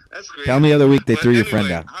 That's great. Tell them the other week they But threw your anyway,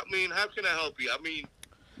 friend out. I mean, how can I help you? I mean,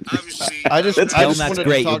 obviously. I just Tell them that's wanted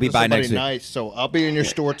great. to talk You'll be to by somebody next week. nice, so I'll be in your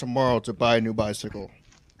store tomorrow to buy a new bicycle.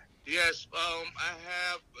 Yes, I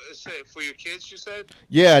have. Say for your kids, you said.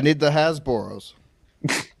 Yeah, I need the Hasbros.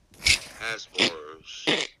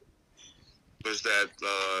 Hasbros. Was that?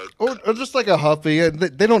 Or just like a Huffy.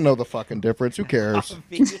 They don't know the fucking difference. Who cares?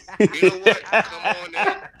 You know what? Come on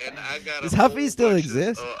in, and I got. Does Huffy still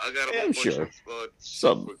exist? I got a Yeah, whole bunch sure. of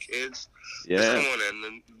Some. for kids. Yeah. Just come on in,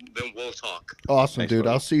 and then we'll talk. Awesome, Thanks, dude.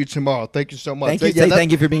 buddy. I'll see you tomorrow. Thank you so much. Thank you.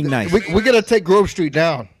 Thank you for being nice. We got to take Grove Street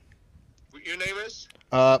down. Your name is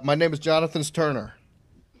My name is Jonathan Turner.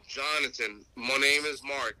 Jonathan. My name is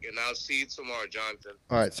Mark, and I'll see you tomorrow, Jonathan.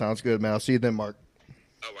 All right, sounds good, man. I'll see you then, Mark.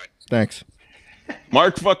 All right. Thanks.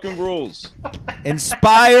 Mark fucking rules.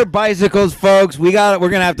 Inspire Bicycles, folks. We're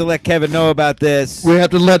gonna have to let Kevin know about this. We have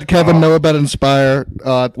to let Kevin know about Inspire.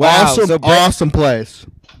 Awesome, so awesome place.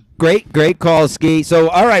 Great call, Ski. So,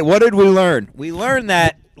 all right, what did we learn? We learned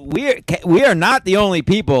that we are not the only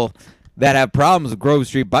people that have problems with Grove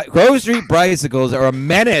Street. Grove Street bicycles are a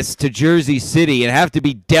menace to Jersey City and have to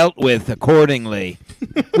be dealt with accordingly,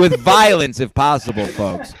 with violence if possible,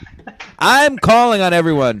 folks. I'm calling on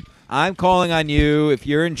everyone. I'm calling on you if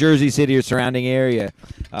you're in Jersey City or surrounding area.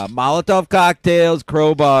 Molotov cocktails,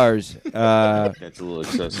 crowbars, That's a little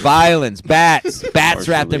excessive. violence, bats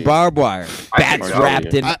wrapped in Partially. barbed wire, bats so,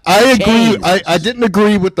 wrapped in. I agree. chains. I didn't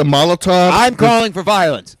agree with the Molotov. I'm calling for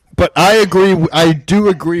violence. But I agree. I do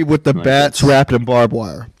agree with the bats wrapped in barbed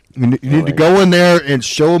wire. You need to go in there and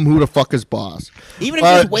show them who the fuck is boss. Even if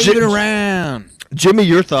just wave it around. Jimmy,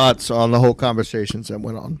 your thoughts on the whole conversations that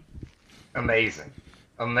went on?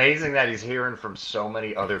 Amazing that he's hearing from so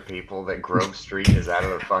many other people that Grove Street is out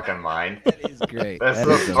of their fucking mind. That is great. That's That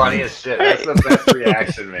the is funniest shit. That's the best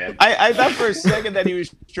reaction, man. I thought for a second that he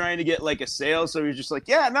was trying to get like a sale, so he was just like,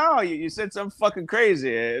 "Yeah, no, you said something fucking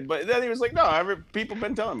crazy," but then he was like, "No, people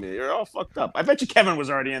been telling me you're all fucked up." I bet you Kevin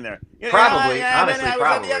was already in there. Probably, I honestly, was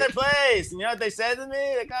probably. at the other place, and you know what they said to me?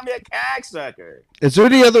 They called me a cocksucker. Is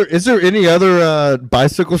there any other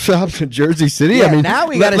bicycle shops in Jersey City? Yeah, I mean, now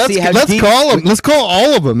we gotta see how let's deep- call them. Let's call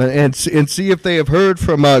all of them and see if they have heard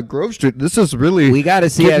from Grove Street. This is really We got to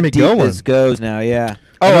see getting how me deep going. this goes now. Yeah.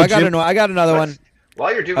 Oh, I know, I got Jim- I got another one.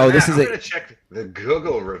 While you're doing Oh, that, this is I'm a- going to check the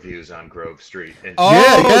Google reviews on Grove Street. And Oh,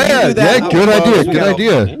 yeah, you do that. good Oh, idea. we Good gotta-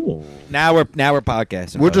 idea. Now we're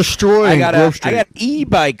podcasting. We're folks. destroying Grove Street. I got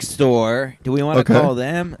e-bike store. Do we want to Okay. call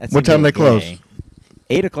them? That What seems time they close? okay.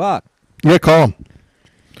 8:00. Yeah, call them.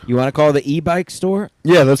 You want to call the e-bike store?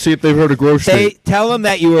 Yeah, let's see if they've heard of Grove Street. Tell them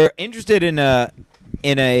that you were interested in a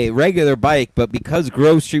regular bike, but because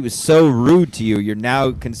Grove Street was so rude to you, you're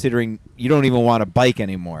now considering you don't even want a bike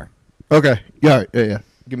anymore. Okay. Yeah.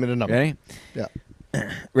 Give me the number. Ready? Yeah.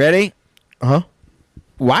 Ready? Uh-huh.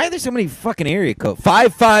 Why are there so many fucking area codes?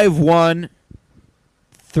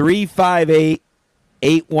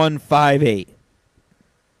 551-358-8158.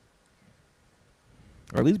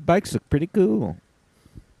 Or these bikes look pretty cool.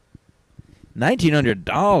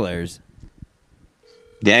 $1,900.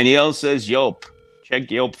 Danielle says Yelp.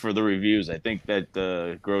 Check Yelp for the reviews. I think that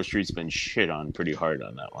Grove Street's been shit on pretty hard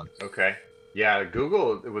on that one. Okay. Yeah,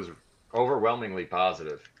 Google, it was overwhelmingly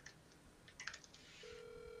positive.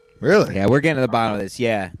 Really? Yeah, we're getting to the bottom of this.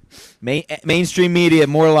 Yeah. Mainstream media,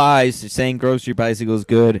 more lies. They're saying Grove Street Bicycle is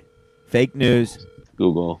good. Fake news.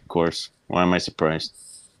 Google, of course. Why am I surprised?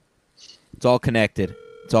 It's all connected.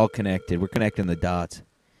 It's all connected. We're connecting the dots.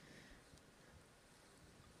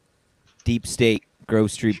 Deep State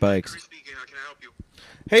Grove Street Bikes.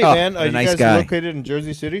 Hey, Oh, man, a are you nice guys guy. located in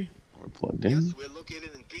Jersey City? We're plugged in. Yes, we're located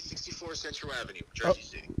in 364 Central Avenue, Jersey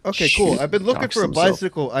City. Okay, cool. I've been looking Talks for a himself.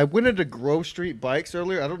 bicycle. I went into Grove Street Bikes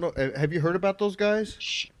earlier. I don't know. Have you heard about those guys?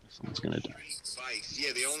 Someone's gonna die. Bikes.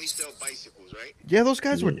 Yeah, they only sell bicycles, right? Yeah, those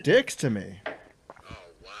guys were dicks to me. Oh,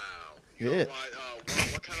 wow. You know Yeah.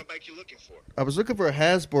 what kind of bike you looking for? I was looking for a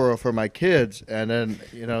Hasbro for my kids, and then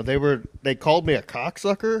they called me a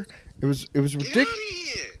cocksucker. It was Get out ridiculous.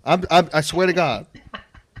 of here. I swear to God.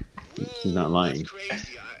 He's not lying. That's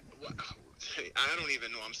crazy. I don't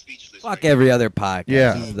even know. I'm speechless. Fuck right every other podcast.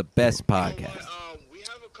 Yeah. This is the best now. You know podcast. what? We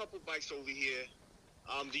have a couple bikes over here.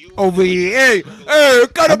 Do you Over here. Hey,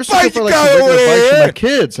 got a I'm just looking for bicycle like some over regular bikes for my here.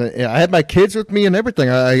 kids. I had my kids with me and everything.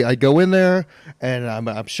 I go in there and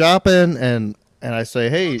I'm shopping and I say,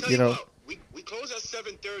 hey, I'll tell you know. what, we close at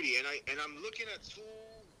 7:30, and I'm looking at two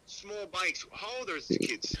small bikes. How old are the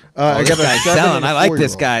kids? I This got a guy's 7 selling. and a I like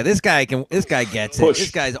this 4-year-old. guy. This guy gets it. Push,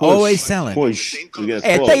 This guy's push, always selling. Push. We got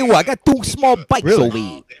Hey, I tell you what, I got two small bikes Really? over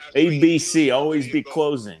here. ABC always be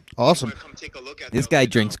closing. Awesome. Come take a look at This them. guy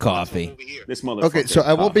drinks coffee. Over here. This motherfucker. Okay, so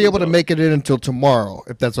I won't be able to make it in until tomorrow,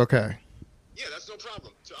 if that's okay. Yeah, that's no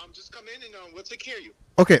problem. So just come in and we'll take care of you.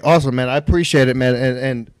 Okay, awesome, man. I appreciate it, man.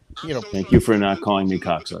 And you know, Thank you for not calling me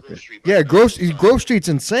cocksucker. yeah, Grove Street's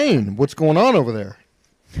insane. What's going on over there?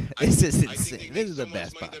 This is I think insane. they This make is so the much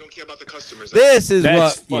best money, part. they don't care about the customers. This is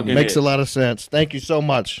That's what fucking Makes it. a lot of sense. Thank you so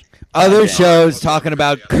much. other shows talking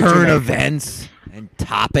about current events and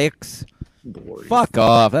topics. Boring. Fuck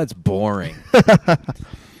off. That's boring.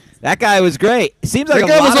 That guy was great. It seems like That a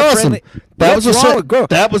guy lot was of awesome. friendly- That What's was a wrong with Grove?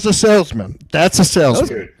 that was a salesman. That's a salesman.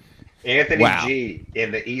 Dude, Anthony Wow. G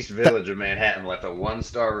in the East Village of Manhattan left a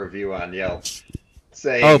 1-star review on Yelp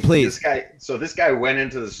saying, Oh, please. This guy went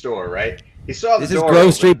into the store, right? He saw the This is door Grove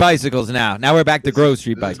open. Street Bicycles now. Now we're back to Grove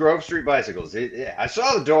Street This is Bicycles. Grove Street Bicycles. Yeah, I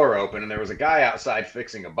saw the door open and there was a guy outside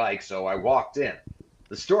fixing a bike, so I walked in.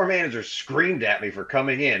 The store manager screamed at me for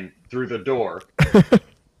coming in through the door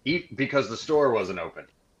because the store wasn't open.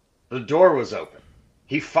 The door was open.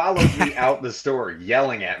 He followed me out the store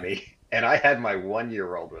yelling at me, and I had my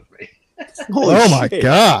 1-year-old with me. Holy Oh my shit.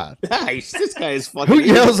 God. Nice. This guy is fucking. Who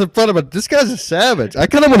yells evil. in front of it? This guy's a savage. I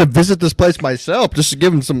kind of want to visit this place myself just to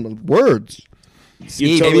give him some words.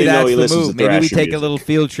 See, totally maybe know that's he the listens move. to Maybe we Thrasher take a music. little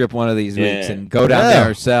field trip one of these weeks Yeah. and go down Yeah. there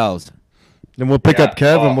ourselves. Then we'll pick Yeah. up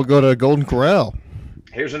Kev Oh. and we'll go to Golden Corral.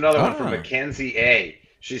 Here's another one from Ah. Mackenzie A.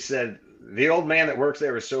 She said, the old man that works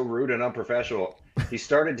there was so rude and unprofessional. He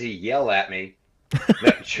started to yell at me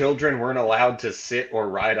that children weren't allowed to sit or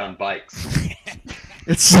ride on bikes.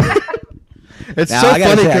 It's it's Now so I gotta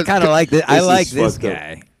funny. say, I 'cause- kind of like this. I This is like this fucked up.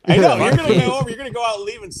 guy. I know. You're Fuck gonna him. go over. You're gonna go out,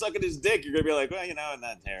 leave, and suck at his dick. You're gonna be like, well,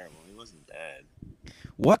 not terrible. He wasn't bad.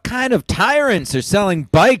 What kind of tyrants are selling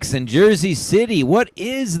bikes in Jersey City? What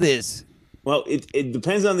is this? Well, it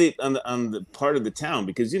depends on the part of the town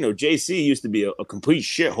because JC used to be a complete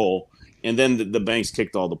shithole, and then the banks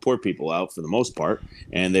kicked all the poor people out for the most part,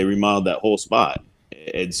 and they remodeled that whole spot.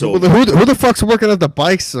 And so, Well, who the fuck's working at the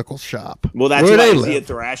bicycle shop? well, that's Where why they is he a live?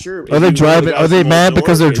 Thrasher? Are they driving? Are they mad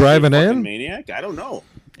because they're driving in? Maniac? I don't know.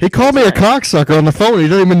 He called me a cocksucker on the phone. He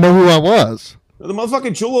didn't even know who I was. The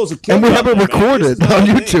motherfucking chulos are killing. And we me have out it there, man. This is recorded not on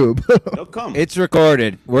a thing. YouTube. They'll come. It's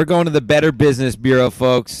recorded. We're going to the Better Business Bureau,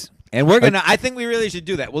 folks, and we're gonna. I think we really should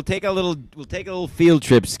do that. We'll take a little field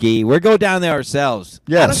trip ski. We'll go down there ourselves.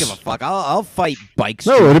 I don't Yes. give a fuck. I'll fight bike.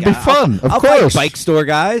 No, store it'd be guys. fun. Of I'll course. fight bike store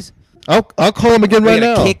guys. I'll call him again They're right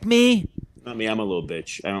gonna now. kick me. Not me. I'm a little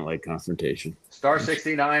bitch. I don't like confrontation. Star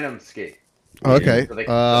 69 on ski. Okay. So they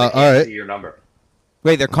All can't right. see your number.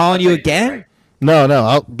 Wait, they're calling you That's again? right.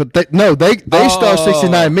 No. But they star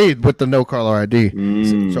 69 me with the no caller ID.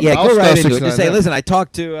 Mm. So Yeah, I'll go star right into it. 69 Just say, them. listen, I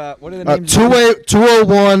talked to what are the names?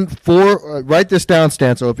 201 4. Write this down,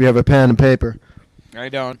 Stan. So if you have a pen and paper. I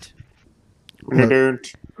don't.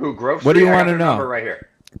 Who, Grove Street? What do you I got wanna their know? number right here.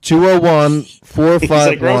 201 He's like, Grove Street,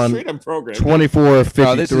 451 I'm programmed. 2453.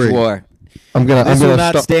 Oh, this is war. I'm gonna This will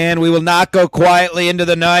not start. stand. We will not go quietly into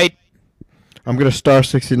the night. I'm gonna star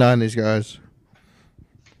 69 these guys.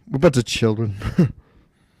 We're a bunch of children.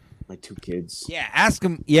 My 2 kids. Yeah, ask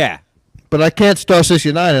them. Yeah. But I can't star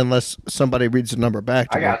 69 unless somebody reads the number back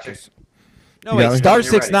to I me. got you. No, You wait. got me? Star You're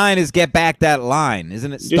 69 is get back that line,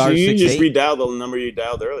 isn't it? Star You just 68. redial the number you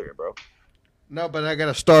dialed earlier, bro. No, but I got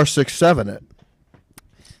to star 67 it.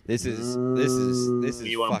 This is.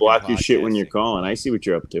 You want to fucking block your shit when you're podcasting. calling. I see what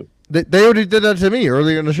you're up to. They already did that to me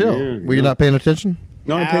earlier in the show. Yeah, Were you yeah. not paying attention?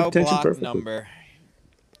 No, I Now pay attention block perfectly. number.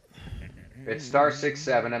 It's star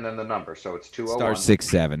 67 and then the number. So it's 201 Star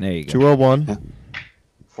 67. There you go. 201.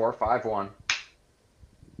 451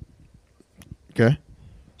 Okay.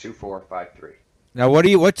 2453. Now,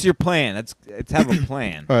 what's your plan? Let's have a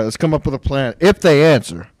plan. All right, let's come up with a plan. If they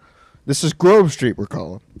answer, this is Grove Street we're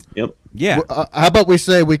calling. Yep. Yeah. How about we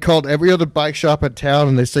say we called every other bike shop in town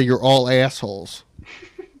and they say you're all assholes?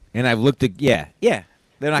 And I've looked at They're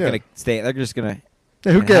not going to stay. They're just going to.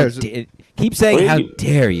 Yeah, who cares? Keep saying, how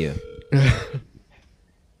dare you?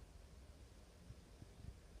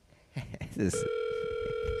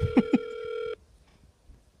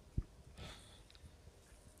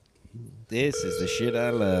 This is the shit I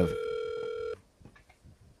love.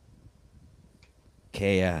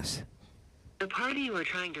 Chaos. The party you are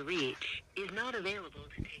trying to reach is not available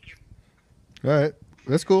to take your... All right.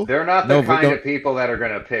 That's cool. They're not the kind of people that are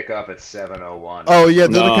going to pick up at 7:01. Oh yeah,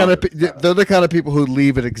 they're the kind of people who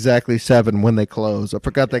leave at exactly 7 when they close. I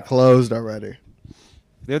forgot they closed already.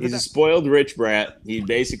 He's a spoiled rich brat. He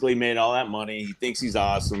basically made all that money. He thinks he's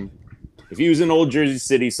awesome. If he was in Old Jersey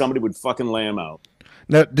City, somebody would fucking lay him out.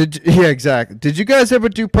 Now, exactly. Did you guys ever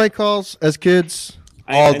do prank calls as kids?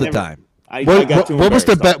 All the time. What was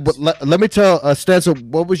the best? Let me tell Stencil.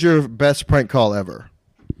 What was your best prank call ever?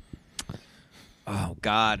 Oh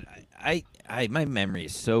God, my memory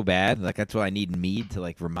is so bad. Like that's why I need Mead to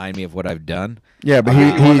like remind me of what I've done. Yeah, but he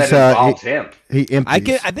empties.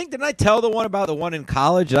 I think didn't I tell the one about the one in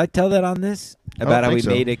college? Did I tell that on this about how we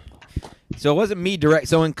made it? So it wasn't me direct.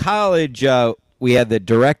 So in college, we had the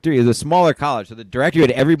directory. It was a smaller college, so the directory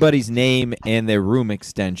had everybody's name and their room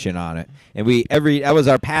extension on it. And that was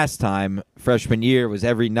our pastime freshman year. Was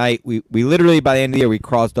every night we literally by the end of the year we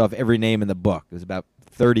crossed off every name in the book. It was about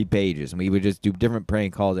 30 pages, and we would just do different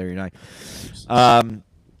prank calls every night.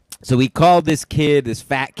 So we called this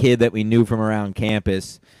fat kid that we knew from around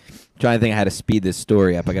campus. I'm trying to think how to speed this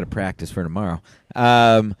story up. I got to practice for tomorrow.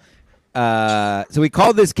 So we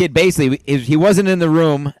called this kid. Basically, he wasn't in the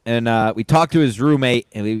room, and we talked to his roommate,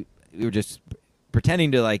 and we were just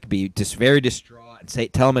pretending to like be just very distraught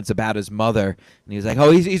and tell him it's about his mother. And he was like,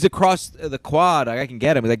 "Oh, he's across the quad. I can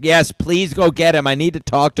get him." He's like, "Yes, please go get him. I need to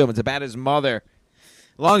talk to him. It's about his mother."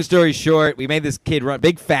 Long story short, we made this kid run.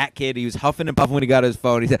 Big fat kid. He was huffing and puffing when he got his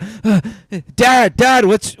phone. He said, "Dad,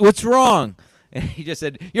 what's wrong?" And he just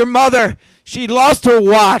said, "Your mother, she lost her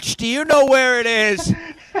watch. Do you know where it is?"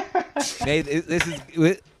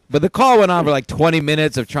 But the call went on for like 20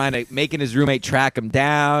 minutes of making his roommate track him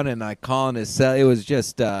down and like calling his cell. It was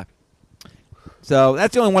just so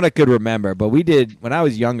that's the only one I could remember. But when I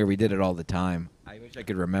was younger, we did it all the time. I wish I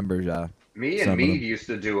could remember. Me and Mead used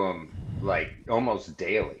to do them like almost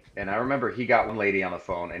daily. And I remember he got one lady on the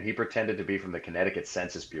phone and he pretended to be from the Connecticut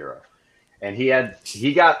Census Bureau. And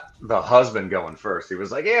he got the husband going first. He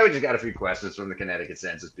was like, "Yeah, we just got a few questions from the Connecticut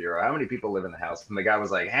Census Bureau. How many people live in the house?" And the guy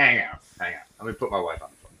was like, hang on. Let me put my wife on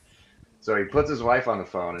the phone. So he puts his wife on the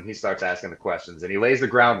phone and he starts asking the questions. And he lays the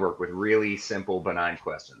groundwork with really simple, benign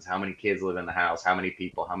questions. How many kids live in the house? How many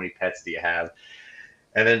people? How many pets do you have?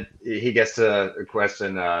 And then he gets to a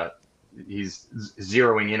question. He's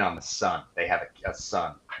zeroing in on the son. They have a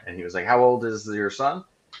son. And he was like, "How old is your son?"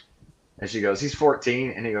 And she goes, "He's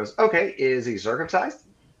 14. And he goes, "Okay, is he circumcised?"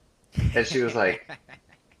 And she was like,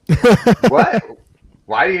 "What?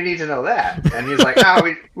 Why do you need to know that?" And he's like,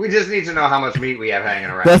 "Oh, we just need to know how much meat we have hanging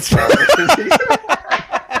around."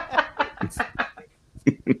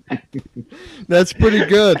 That's pretty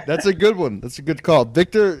good. That's a good one. That's a good call.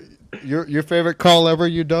 Victor, your favorite call ever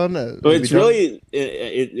you done?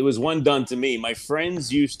 It was one done to me. My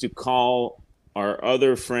friends used to call our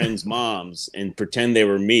other friends' moms and pretend they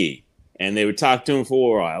were me. And they would talk to him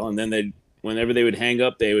for a while, and then whenever they would hang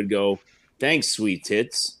up, they would go, "Thanks, sweet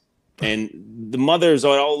tits." And the mothers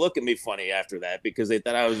would all look at me funny after that because they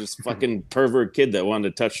thought I was this fucking pervert kid that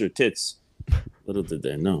wanted to touch their tits. Little did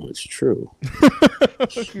they know it's true.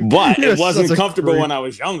 But it wasn't comfortable when I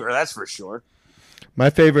was younger, that's for sure.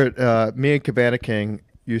 My favorite, me and Cabana King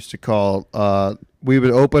used to call, we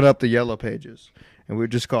would open up the yellow pages, and we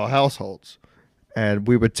would just call households. And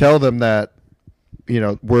we would tell them that,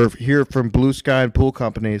 we're here from Blue Sky and Pool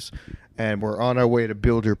Companies, and we're on our way to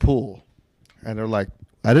build your pool. And they're like,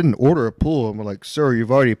 "I didn't order a pool." And we're like, "Sir,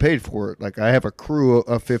 you've already paid for it. Like, I have a crew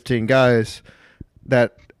of 15 guys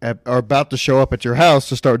that are about to show up at your house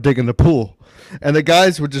to start digging the pool." And the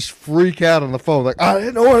guys would just freak out on the phone, like, "I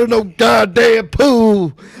didn't order no goddamn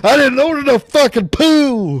pool. I didn't order no fucking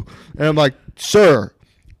pool." And I'm like, "Sir,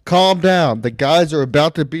 calm down. The guys are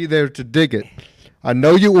about to be there to dig it. I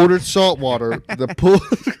know you ordered salt water. The pool,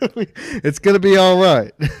 it's going to be all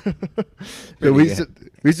right." We used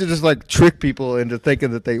to just like trick people into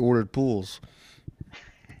thinking that they ordered pools.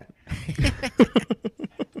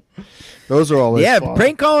 Those are always fun.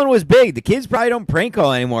 Prank calling was big. The kids probably don't prank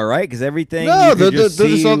call anymore, right? Because everything. No, they're just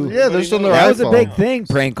just on, they're just on their That iPhone. was a big thing,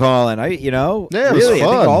 prank calling. Yeah, it was fun. really, I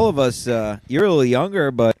think all of us. You're a little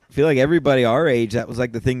younger, but I feel like everybody our age, that was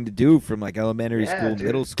like the thing to do from like elementary school, dude.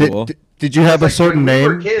 middle school. Did you have a certain when name?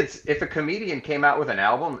 we were kids, if a comedian came out with an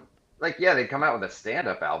album, like they'd come out with a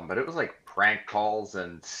stand-up album, but it was like prank calls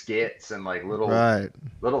and skits and like little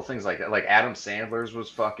things like that. Like Adam Sandler's was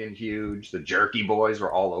fucking huge. The Jerky Boys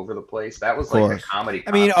were all over the place. That was like the comedy.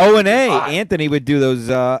 I mean, O&A, Anthony would do those.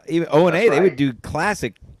 Even O&A, they would do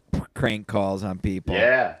classic crank calls on people.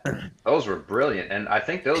 Yeah, those were brilliant, and I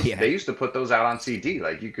think they used to put those out on CD.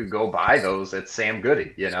 Like you could go buy those at Sam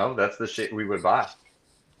Goody. You know, that's the shit we would buy.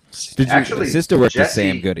 My sister worked at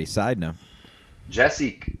Sam Goody. Side note.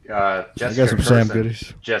 Jessica Kirsten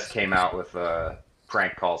just came out with a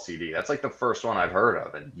prank call CD. That's like the first one I've heard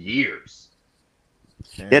of in years.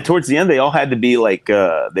 Yeah, towards the end, they all had to be like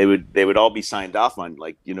they would all be signed off on,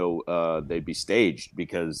 like they'd be staged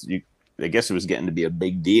because I guess it was getting to be a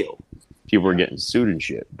big deal. People were getting sued and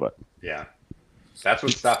shit, but yeah, that's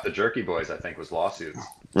what stopped the Jerky Boys. I think was lawsuits.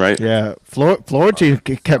 Right. Yeah, Florentine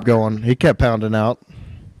kept going. He kept pounding out.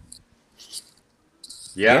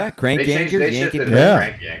 Yeah, crank yankers.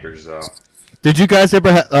 Crank yankers, though. Did you guys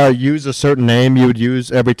ever use a certain name you would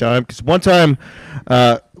use every time? Because one time,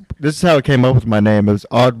 this is how it came up with my name. It was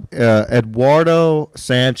Eduardo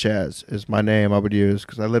Sanchez is my name I would use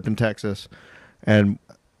because I lived in Texas. And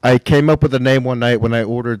I came up with a name one night when I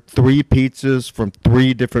ordered 3 pizzas from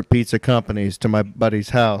 3 different pizza companies to my buddy's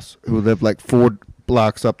house who lived like 4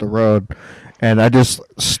 blocks up the road. And I just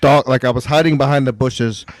stalked, like I was hiding behind the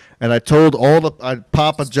bushes, and I told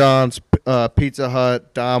Papa John's, Pizza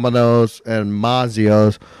Hut, Domino's, and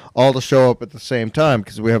Mazio's all to show up at the same time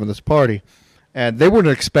because we were having this party. And they weren't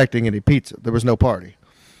expecting any pizza. There was no party.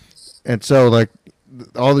 And so, like,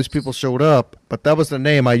 all these people showed up, but that was the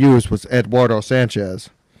name I used was Eduardo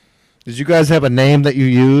Sanchez. Did you guys have a name that you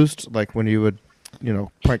used, like when you would,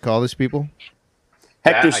 prank call these people?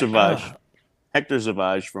 Hector Savage. Hector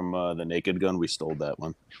Savage from The Naked Gun. We stole that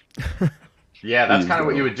one. Yeah, that's kind of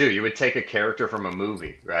what you would do. You would take a character from a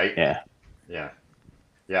movie, right? Yeah. Yeah.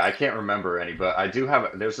 Yeah, I can't remember any, but I do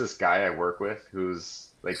have. There's this guy I work with who's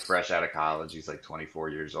like fresh out of college. He's like 24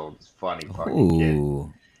 years old. He's funny fucking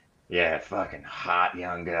kid. Yeah, fucking hot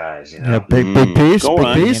young guys. Yeah, big piece. Go big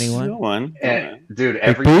on. piece. Go on. And, dude,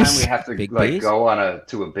 every time we have to go on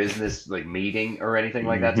to a business like meeting or anything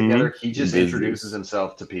like that together, he just introduces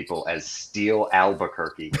himself to people as Steel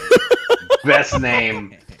Albuquerque. Best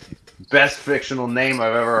name, best fictional name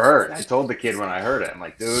I've ever heard. I told the kid when I heard it, I'm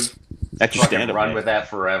like, dude, that's your stand-up run with that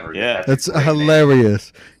forever. Yeah, that's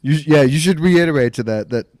hilarious. You should reiterate to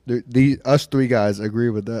that us 3 guys agree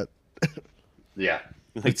with that. Yeah.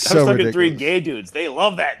 Like, It's I was so talking ridiculous. 3 gay dudes. They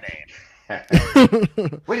love that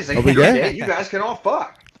name. Wait a Are second. we gay? Yeah, you guys can all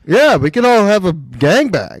fuck. Yeah, we can all have a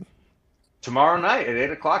gangbang. Tomorrow night at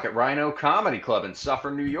 8 o'clock at Rhino Comedy Club in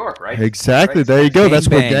Suffern, New York, right? Exactly. Right. There you go. That's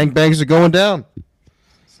where Gangbang. gangbangs are going down.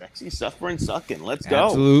 Sexy, suffering, sucking. Let's go.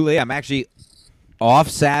 Absolutely. I'm actually off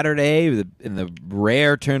Saturday in the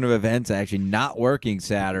rare turn of events. Actually not working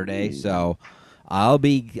Saturday, so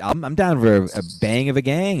I'm down for a bang of a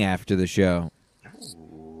gang after the show.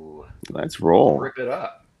 Let's roll. Rip it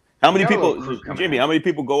up. How many people, Jimmy? How many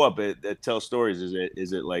people go up that tell stories?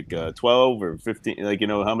 Is it like 12 or 15? Like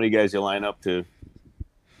how many guys you line up to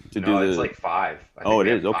do it's like 5. I think it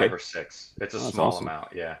we is have 5 okay. or 6. It's a That's small awesome. amount,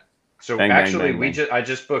 yeah. So Bang, actually, bang, bang, bang. I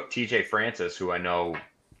just booked TJ Francis, who I know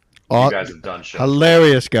you guys have done shows.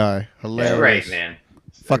 Hilarious guy. Hilarious. He's great, man.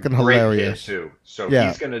 Fucking Great hilarious. kid, too. So Yeah.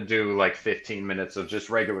 he's gonna do like 15 minutes of just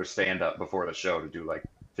regular stand up before the show to do like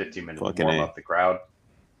 15 minutes Fucking warm A. up the crowd.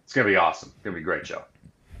 It's gonna be awesome. It's gonna be a great show.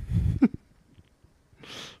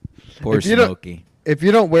 Poor If you don't- Smokey. If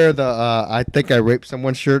you don't wear the I think I raped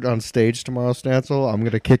someone shirt on stage tomorrow, Stancil, I'm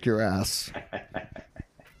going to kick your ass.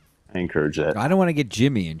 I encourage that. I don't want to get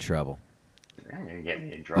Jimmy in trouble. You're gonna get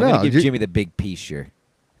me in I'm trouble. No, gonna give you- Jimmy the big piece shirt.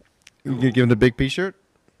 You going to give him the big P shirt?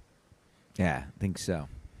 Yeah, I think so.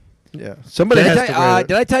 Yeah. Somebody Did has I, to tell, wear it.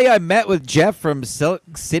 did I tell you I met with Jeff from Silk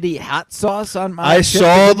City Hot Sauce on my I trip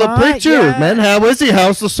saw to the Vermont? picture, Yeah. man. How is he?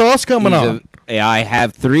 How's the sauce coming He's on? I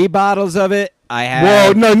have 3 bottles of it. I Whoa,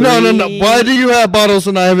 have no. 3 Why do you have bottles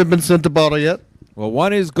and I haven't been sent a bottle yet? Well,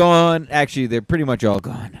 one is gone. Actually, they're pretty much all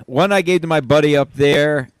gone. One I gave to my buddy up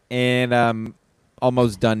there, and I'm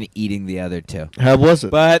almost done eating the other 2. How was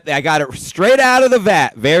it? But I got it straight out of the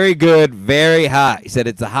vat. Very good, very hot. He said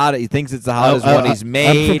it's the hottest. He thinks it's the hottest one he's made.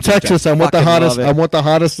 I'm from which I Texas. I want the fucking hottest. love it. I want the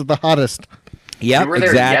hottest of the hottest. Yep, You were there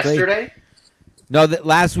exactly. yesterday? No,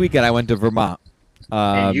 last weekend I went to Vermont.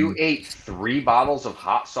 And you ate 3 bottles of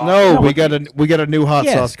hot sauce? No, we got a new hot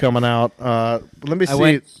sauce coming out. Let me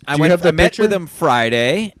see. I met with him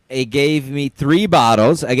Friday. He gave me 3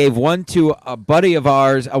 bottles. I gave one to a buddy of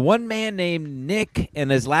ours, one man named Nick,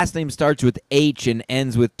 and his last name starts with H and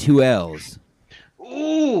ends with 2 L's.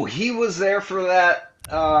 Ooh, he was there for that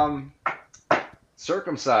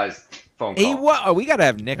circumcised phone call. We got to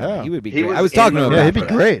have Nick. Yeah. He would be great. I was talking to him. Yeah, he'd be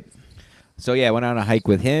great. So, yeah, I went on a hike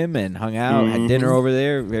with him and hung out, had dinner over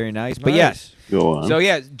there. Very nice. But, yes. Go on. So,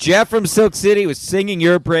 yeah, Jeff from Silk City was singing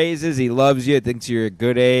your praises. He loves you, thinks you're a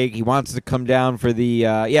good egg. He wants to come down for the,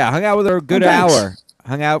 hung out with her a good hour.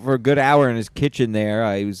 Hung out for a good hour in his kitchen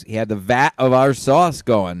there. He had the vat of our sauce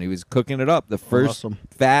going. He was cooking it up. The first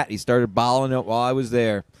vat, he started bottling it while I was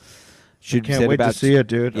there. Can't wait to see it,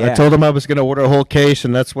 dude. Yeah. I told him I was going to order a whole case,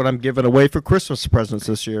 and that's what I'm giving away for Christmas presents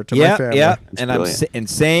this year to my family. Yeah, and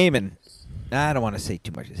same, and I don't want to say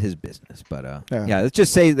too much. It's his business, but let's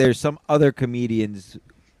just say there's some other comedians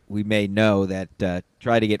we may know that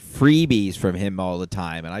try to get freebies from him all the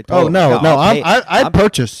time, and I told him, I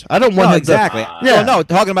purchase. I don't want him exactly.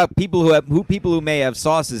 Talking about people who may have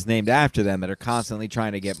sauces named after them that are constantly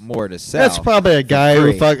trying to get more to sell. That's probably a guy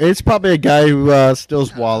it's probably a guy who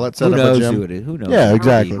steals wallets at a gym. Who it is? Who knows? Yeah,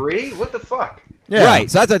 exactly. What the fuck? Yeah.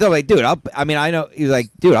 Right. So that's what I told him. Like, dude, I know. He was like,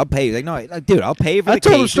 dude, I'll pay. He's like, no, dude, I'll pay for the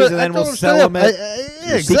cases, and then we'll sell them at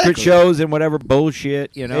secret shows and whatever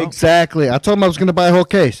bullshit, you know? Exactly. I told him I was going to buy a whole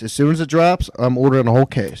case. As soon as it drops, I'm ordering a whole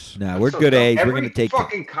case. No, we're good eggs. We're going to take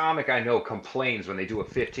fucking comic I know complains when they do a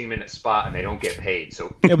 15-minute spot and they don't get paid.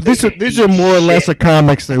 So yeah, but these are more or less the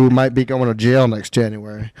comics who might be going to jail next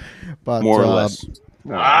January. But more or less.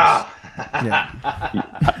 Yeah.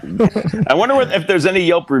 I wonder if there's any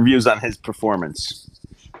Yelp reviews on his performance.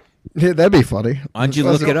 Yeah, that'd be funny. Why don't you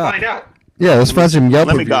look it up? Find out. Yeah, let's find some Yelp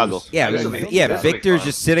Let me reviews. goggle. Yeah, Victor's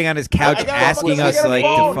just sitting on his couch asking us like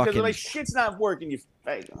to fucking. My shit's not working. You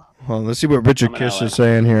fake. Well, let's see what Richard Kish is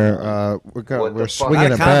saying here. We're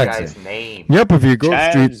swinging it back. Guy's name? Yelp review,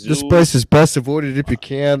 Grove Street. This place is best avoided if you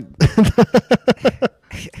can.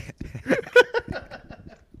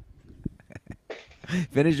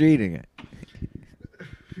 Finish reading it.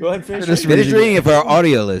 Go ahead, finish reading it for our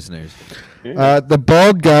audio listeners. The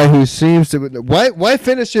bald guy who seems to why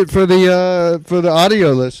finish it for the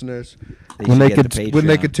audio listeners when they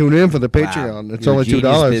could tune in for the Patreon. Wow. It's only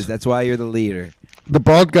 $2. That's why you're the leader. The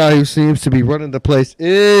bald guy who seems to be running the place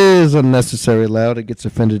is unnecessarily loud. It gets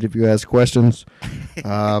offended if you ask questions.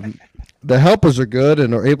 The helpers are good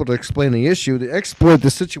and are able to explain the issue. They exploit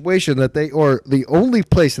the situation that they are the only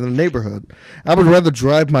place in the neighborhood. I would rather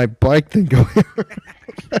drive my bike than go here.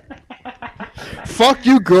 Fuck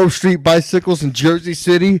you, Grove Street Bicycles in Jersey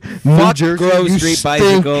City, New Jersey. Grove Street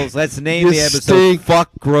Bicycles. Let's name the episode.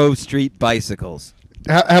 Fuck Grove Street Bicycles.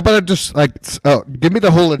 How about I just give me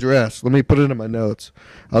the whole address. Let me put it in my notes.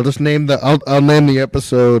 I'll just name I'll name the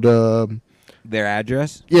episode. Their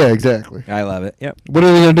address? Yeah, exactly. I love it. Yep. What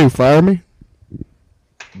are they gonna do? Fire me?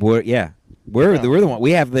 We're the one.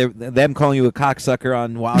 We have them calling you a cocksucker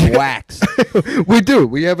on wax. We do.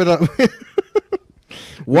 We have it on.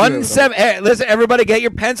 17. Hey, listen, everybody, get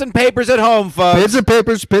your pens and papers at home, folks. Pens and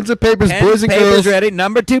papers, boys and papers girls. Ready.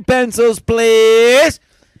 Number 2 pencils, please.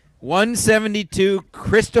 172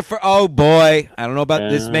 Christopher. Oh boy, I don't know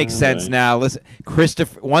about this. Makes sense now. Listen,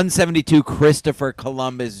 172 Christopher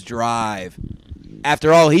Columbus Drive.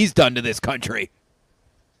 After all he's done to this country.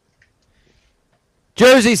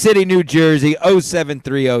 Jersey City, New Jersey,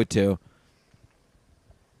 07302.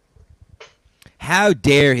 How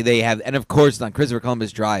dare they have? And of course, on Christopher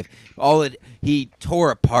Columbus Drive, he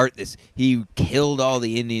tore apart this. He killed all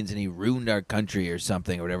the Indians and he ruined our country or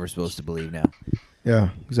something, or whatever we're supposed to believe now. Yeah,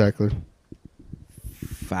 exactly.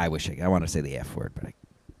 I wish I want to say the F word, but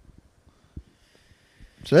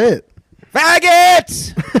say it.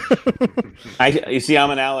 Faggots! You see,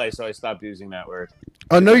 I'm an ally, so I stopped using that word.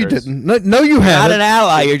 Oh, no, you didn't. No, you haven't. Not an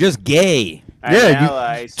ally. You're just gay.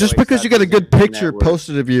 Just because you got a good picture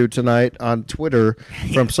posted of you tonight on Twitter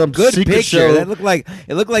from some good secret picture. show. That looked like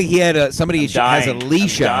he had somebody has a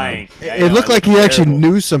leash on. It looked like he actually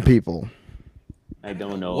knew some people. I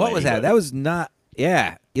don't know. What was that? That was not.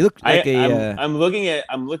 Yeah, you look like I'm looking at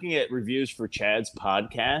reviews for Chad's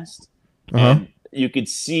podcast, and you could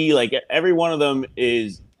see like every one of them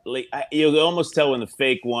is like you almost tell when the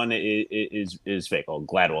fake one is fake. Oh,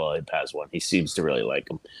 Gladwell has one. He seems to really like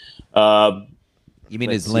him. You mean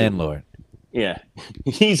his landlord? Yeah,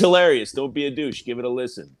 he's hilarious. Don't be a douche. Give it a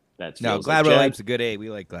listen. Gladwell's a good A. We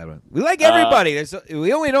like Gladwell. We like everybody.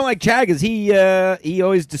 We only don't like Chad because he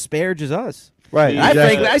always disparages us. Right. I exactly.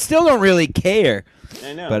 frankly, I still don't really care.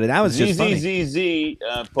 I know. But that was just funny.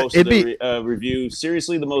 ZZZZ posted a review.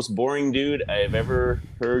 Seriously, the most boring dude I have ever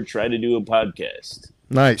heard try to do a podcast.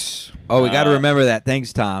 Nice. Oh, we got to remember that.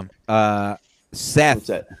 Thanks, Tom. Seth. What's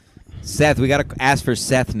that? Seth, we got to ask for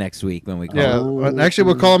Seth next week when we call. Yeah, actually,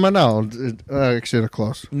 we'll call him right now. Actually, they're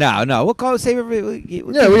close. No, we'll call. Save every.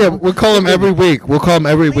 We'll call him every week. We'll call him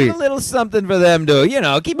every leave week. a little something for them to,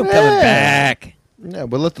 keep them coming back. Yeah,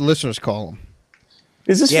 we'll let the listeners call him.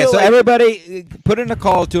 Does this Yeah, feel so like everybody put in a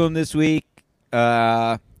call to him this week.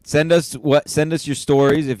 Send us your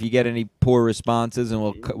stories if you get any poor responses, and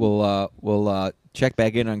we'll check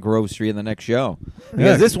back in on Grove Street in the next show.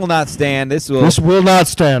 Because this will not stand. This will not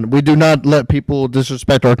stand. We do not let people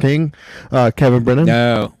disrespect our king, Kevin Brennan.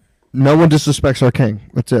 No one disrespects our king.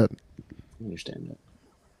 That's it. I understand that.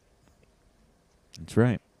 That's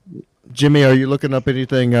right. Jimmy, are you looking up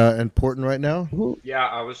anything important right now? Yeah,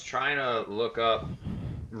 I was trying to look up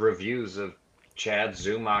reviews of Chad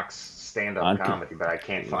Zumach's stand-up comedy, but I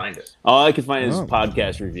can't find it. All I can find is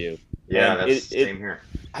podcast review. Yeah, that's same here.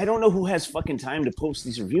 I don't know who has fucking time to post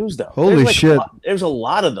these reviews, though. Holy shit. There's a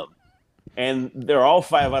lot of them. And they're all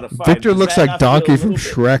 5 out of 5. Victor Does looks that like not feel Donkey a from little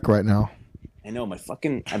bit- Shrek right now. I know,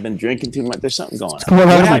 I've been drinking too much. There's something going on. What What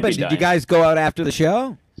happened? happened? Did you guys go out after the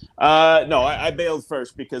show? No, I bailed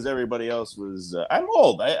first because everybody else was. I'm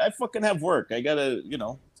old. I fucking have work. I gotta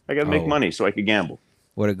make money so I could gamble.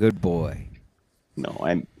 What a good boy.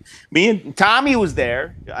 No, me and Tommy was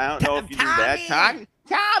there. I don't know if you knew that.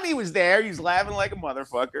 Tommy was there. He was laughing like a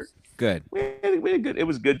motherfucker. Good. We had a good. It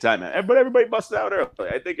was a good time, man. But everybody busted out early.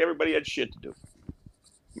 I think everybody had shit to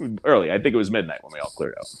do. Early. I think it was midnight when we all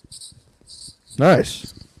cleared out.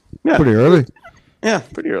 Nice. Yeah. Pretty early. Yeah,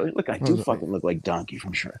 pretty early. Look, I do fucking look like Donkey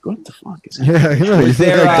from Shrek. What the fuck is that? Yeah, you look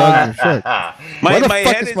there, like Donkey from Shrek. Why the fuck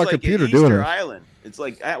head is my like computer an doing Easter it? Island. It's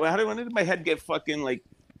like, how did my head get fucking like?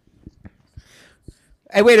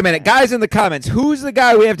 Hey, wait a minute, guys in the comments. Who's the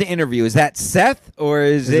guy we have to interview? Is that Seth or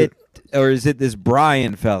is it this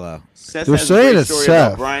Brian fellow? Seth They're has saying a great it's story Seth.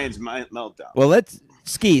 about Brian's meltdown. Well, let's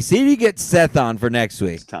see if you get Seth on for next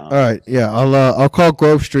week. Tom. All right, yeah, I'll call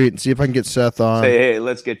Grove Street and see if I can get Seth on. Hey,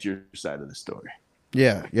 let's get your side of the story.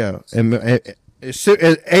 Yeah, and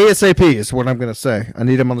ASAP is what I'm gonna say. I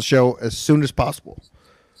need him on the show as soon as possible.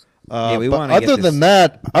 Yeah, we but wanna get other this- than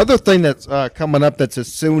that, other thing that's coming up that's as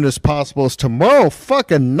soon as possible is tomorrow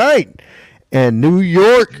fucking night in New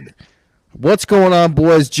York. What's going on,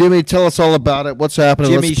 boys? Jimmy, tell us all about it. What's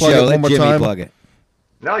happening? Jimmy Let's plug show. it one Let more Jimmy time. plug it.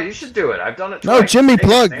 No, you should do it. I've done it No, twice. Jimmy, Take a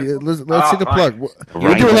plug. sample. Let's see the fine. plug.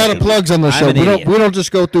 We do a lot of plugs on the I'm show. an idiot. We don't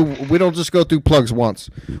just go through plugs once.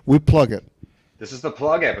 We plug it. This is the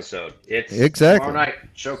plug episode. It's Exactly. tomorrow night.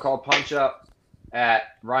 Show called Punch Up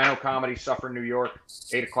at Rhino Comedy, Suffern, New York.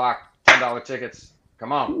 8 o'clock. $10 tickets.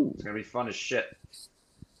 Come on. It's gonna be fun as shit.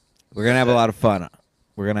 We're gonna have a lot of fun.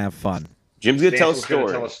 We're gonna have fun. Jim's gonna tell a Stan's gonna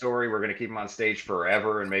story. tell a story. We're gonna keep him on stage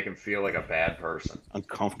forever and make him feel like a bad person.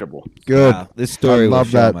 Uncomfortable. Good. Wow, this story I will love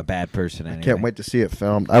show that. him a bad person. Anyway. Can't wait to see it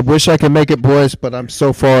filmed. I wish I could make it, boys, but I'm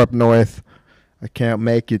so far up north. I can't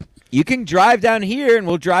make it. You can drive down here, and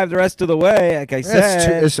we'll drive the rest of the way. Like I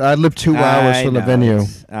said, I live 2 hours from the venue.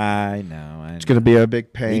 I know. It's going to be a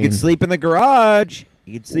big pain. You can sleep in the garage.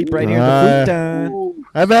 You can sleep right here in the futon.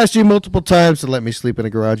 I've asked you multiple times to let me sleep in a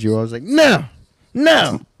garage. You always like, no,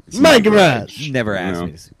 my garage. You never asked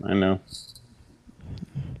me to sleep. I know.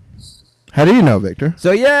 How do you know, Victor?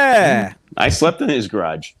 So yeah, I slept in his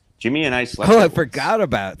garage. Jimmy and I slept. oh, I in- forgot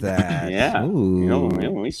about that. Yeah. Ooh. You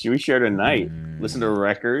know, we shared a night. Listen to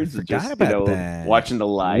records. Forgot just, about that. Watching the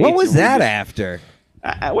lights. What was and we that just- after?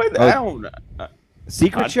 I don't.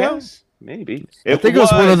 Secret show? Podcast? Maybe. I think it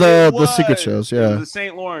was one of the It secret was. shows, It yeah. was the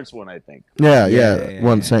St. Lawrence one, I think. Yeah.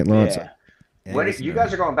 One St. Lawrence. Yeah. Yeah, When it was you nice.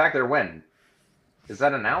 guys are going back there when? Is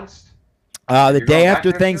that announced? The You're day going back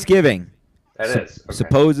after there soon? Thanksgiving. That is. Okay.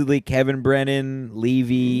 Supposedly Kevin Brennan,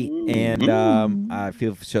 Levy, and I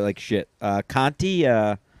feel so like shit. Conti,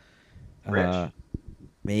 Rich.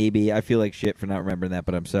 maybe. I feel like shit for not remembering that,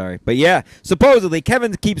 but I'm sorry. But yeah, supposedly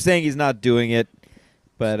Kevin keeps saying he's not doing it,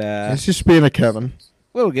 but It's just being a Kevin.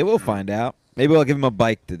 we'll find out. Maybe we'll give him a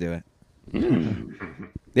bike to do it.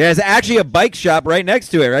 There's actually a bike shop right next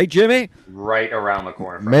to it, right, Jimmy? Right around the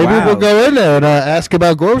corner. from Maybe Wow. we'll go in there and ask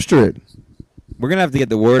about Grove Street. We're gonna have to get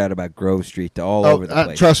the word out about Grove Street to all over the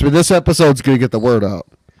place. Trust me, this episode's going to get the word out.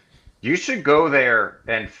 You should go there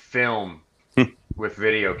and film with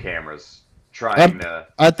video cameras, trying to.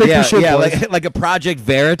 I think we should. yeah, boys. like a Project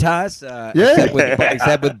Veritas. Yeah.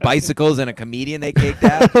 except with bicycles and a comedian they kicked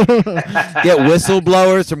out. Get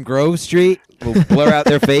whistleblowers from Grove Street. We'll blur out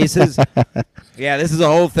their faces. Yeah, this is a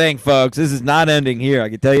whole thing, folks. This is not ending here. I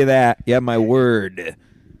can tell you that. You have my word.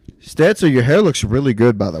 Stetzer, your hair looks really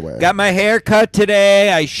good, by the way. Got my hair cut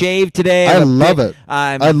today. I shaved today. I love it.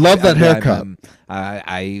 I love that haircut.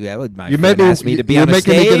 My friend asked me to be on the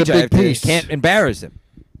stage. Me get a big piece. Can't embarrass him.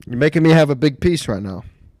 You're making me have a big piece right now.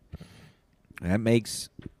 That makes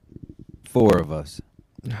 4 of us.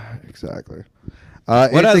 Exactly.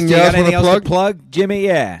 What else? Do you got anything else to plug, Jimmy?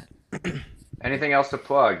 Yeah. Anything else to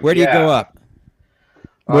plug? Where do you go up?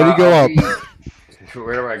 Where do you go up?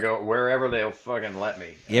 Where do I go? Wherever they'll fucking let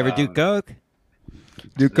me. You ever do coke?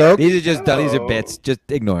 Do coke? These are bits. Just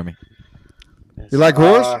ignore me. You like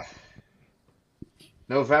horse?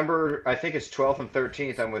 November, I think it's 12th and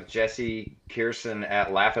 13th. I'm with Jesse Kirsten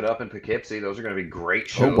at Laugh It Up in Poughkeepsie. Those are going to be great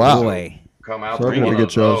shows. Oh, wow. Boy. Come out to one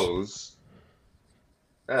of those.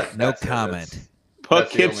 No comment.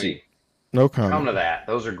 Poughkeepsie. No comment. Come to that.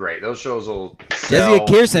 Those are great. Those shows will. Jessica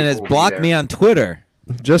Kirsten has blocked me on Twitter.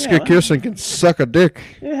 Jessica Kirsten can suck a dick.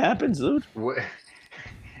 It happens, dude.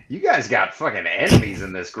 You guys got fucking enemies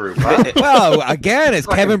in this group, huh? Well, again, it's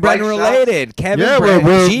Kevin Brennan related. Kevin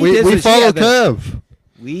Brennan. We follow Kev.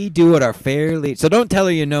 We do it our fairly. So don't tell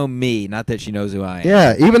her you know me. Not that she knows who I am.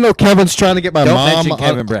 Yeah, even though Kevin's trying to get my mom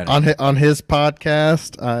on his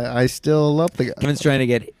podcast, I still love the guy. Kevin's trying to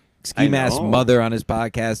get Ski Mask's mother on his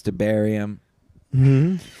podcast to bury him.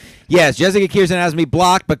 Mm-hmm. Yes, Jessica Kirsten has me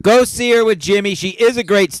blocked, but go see her with Jimmy. She is a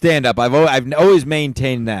great stand-up. I've always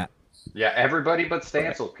maintained that. Yeah, everybody but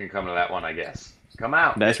Stancil can come to that one, I guess. Come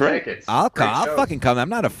out. That's right. Tickets. I'll fucking come. I'm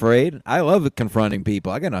not afraid. I love confronting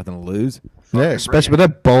people. I got nothing to lose. Yeah, especially with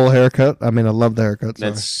that bowl haircut. I mean, I love the haircut.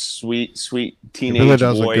 That sweet teenage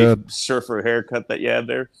boy surfer haircut that you have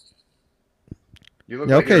there. You look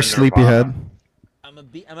like okay, sleepyhead.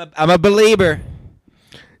 I'm a believer.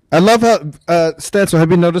 I love how Stancil.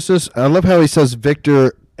 Have you noticed this? I love how he says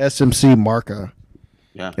Victor SMC Marca.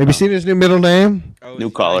 Yeah. Have you seen his new middle name? New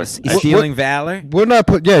caller. He's stealing valor. We're not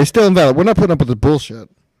he's stealing valor. We're not putting up with the bullshit.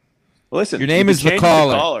 Listen, your name is the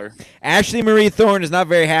caller. Ashley Marie Thorne is not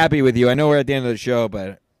very happy with you. I know we're at the end of the show,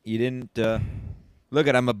 but you didn't look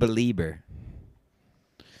at. I'm a believer.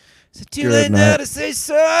 Is it too late now to say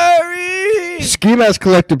sorry?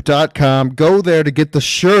 SkiMaskCollective.com. Go there to get the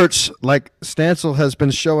shirts like Stancil has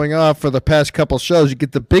been showing off for the past couple shows. You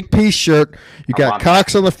get the big piece shirt. You got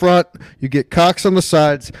cocks on the front. You get cocks on the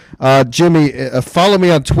sides. Jimmy, follow me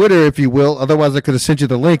on Twitter if you will. Otherwise, I could have sent you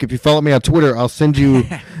the link. If you follow me on Twitter, I'll send you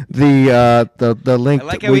the link. I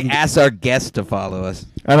like how we ask our guests to follow us.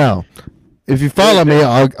 I know. If you follow me,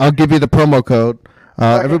 I'll give you the promo code.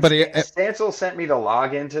 Everybody, Stancil sent me the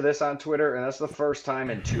login to this on Twitter, and that's the first time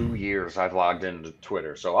in 2 years I've logged into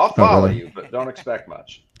Twitter. So I'll follow you, but don't expect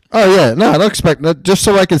much. Oh yeah, no, I don't expect that. Just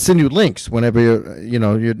so I can send you links whenever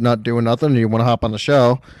you're not doing nothing and you want to hop on the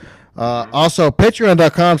show. Also,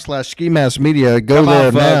 Patreon.com/SkiMaskMedia. Go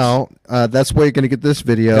there now. That's where you're going to get this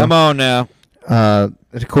video. Come on now.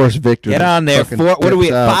 Of course, Victor. Get on there. What do we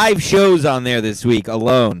have? 5 shows on there this week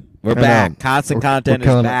alone. We're back. Constant content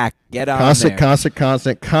is back. Get on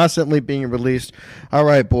there. Constantly being released. All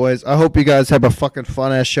right, boys. I hope you guys have a fucking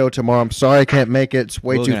fun-ass show tomorrow. I'm sorry I can't make it. It's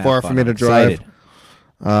way too far for me to drive.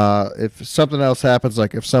 If something else happens,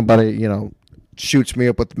 like if somebody, shoots me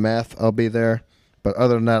up with meth, I'll be there. But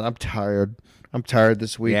other than that, I'm tired. I'm tired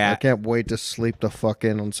this week. Yeah. I can't wait to sleep the fuck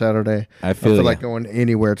in on Saturday. I feel like going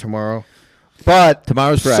anywhere tomorrow. But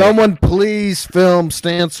tomorrow's Friday. Someone please film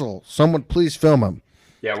Stancil. Someone please film him.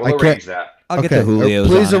 Yeah, we'll arrange that. I'll get the Julio's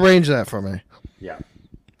please on arrange that for me. Yeah.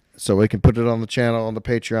 So we can put it on the channel, on the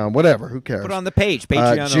Patreon, whatever. Who cares? Put it on the page.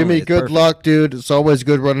 Patreon Jimmy, only. good luck, dude. It's always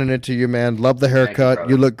good running into you, man. Love the haircut.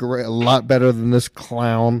 You look great, a lot better than this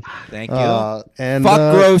clown. Thank you. And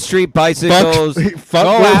fuck Grove Street bicycles. Fuck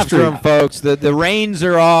Go Grove after Street. them, folks. The reins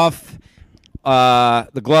are off.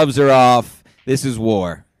 The gloves are off. This is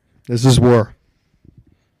war. This is war.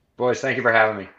 Boys, thank you for having me.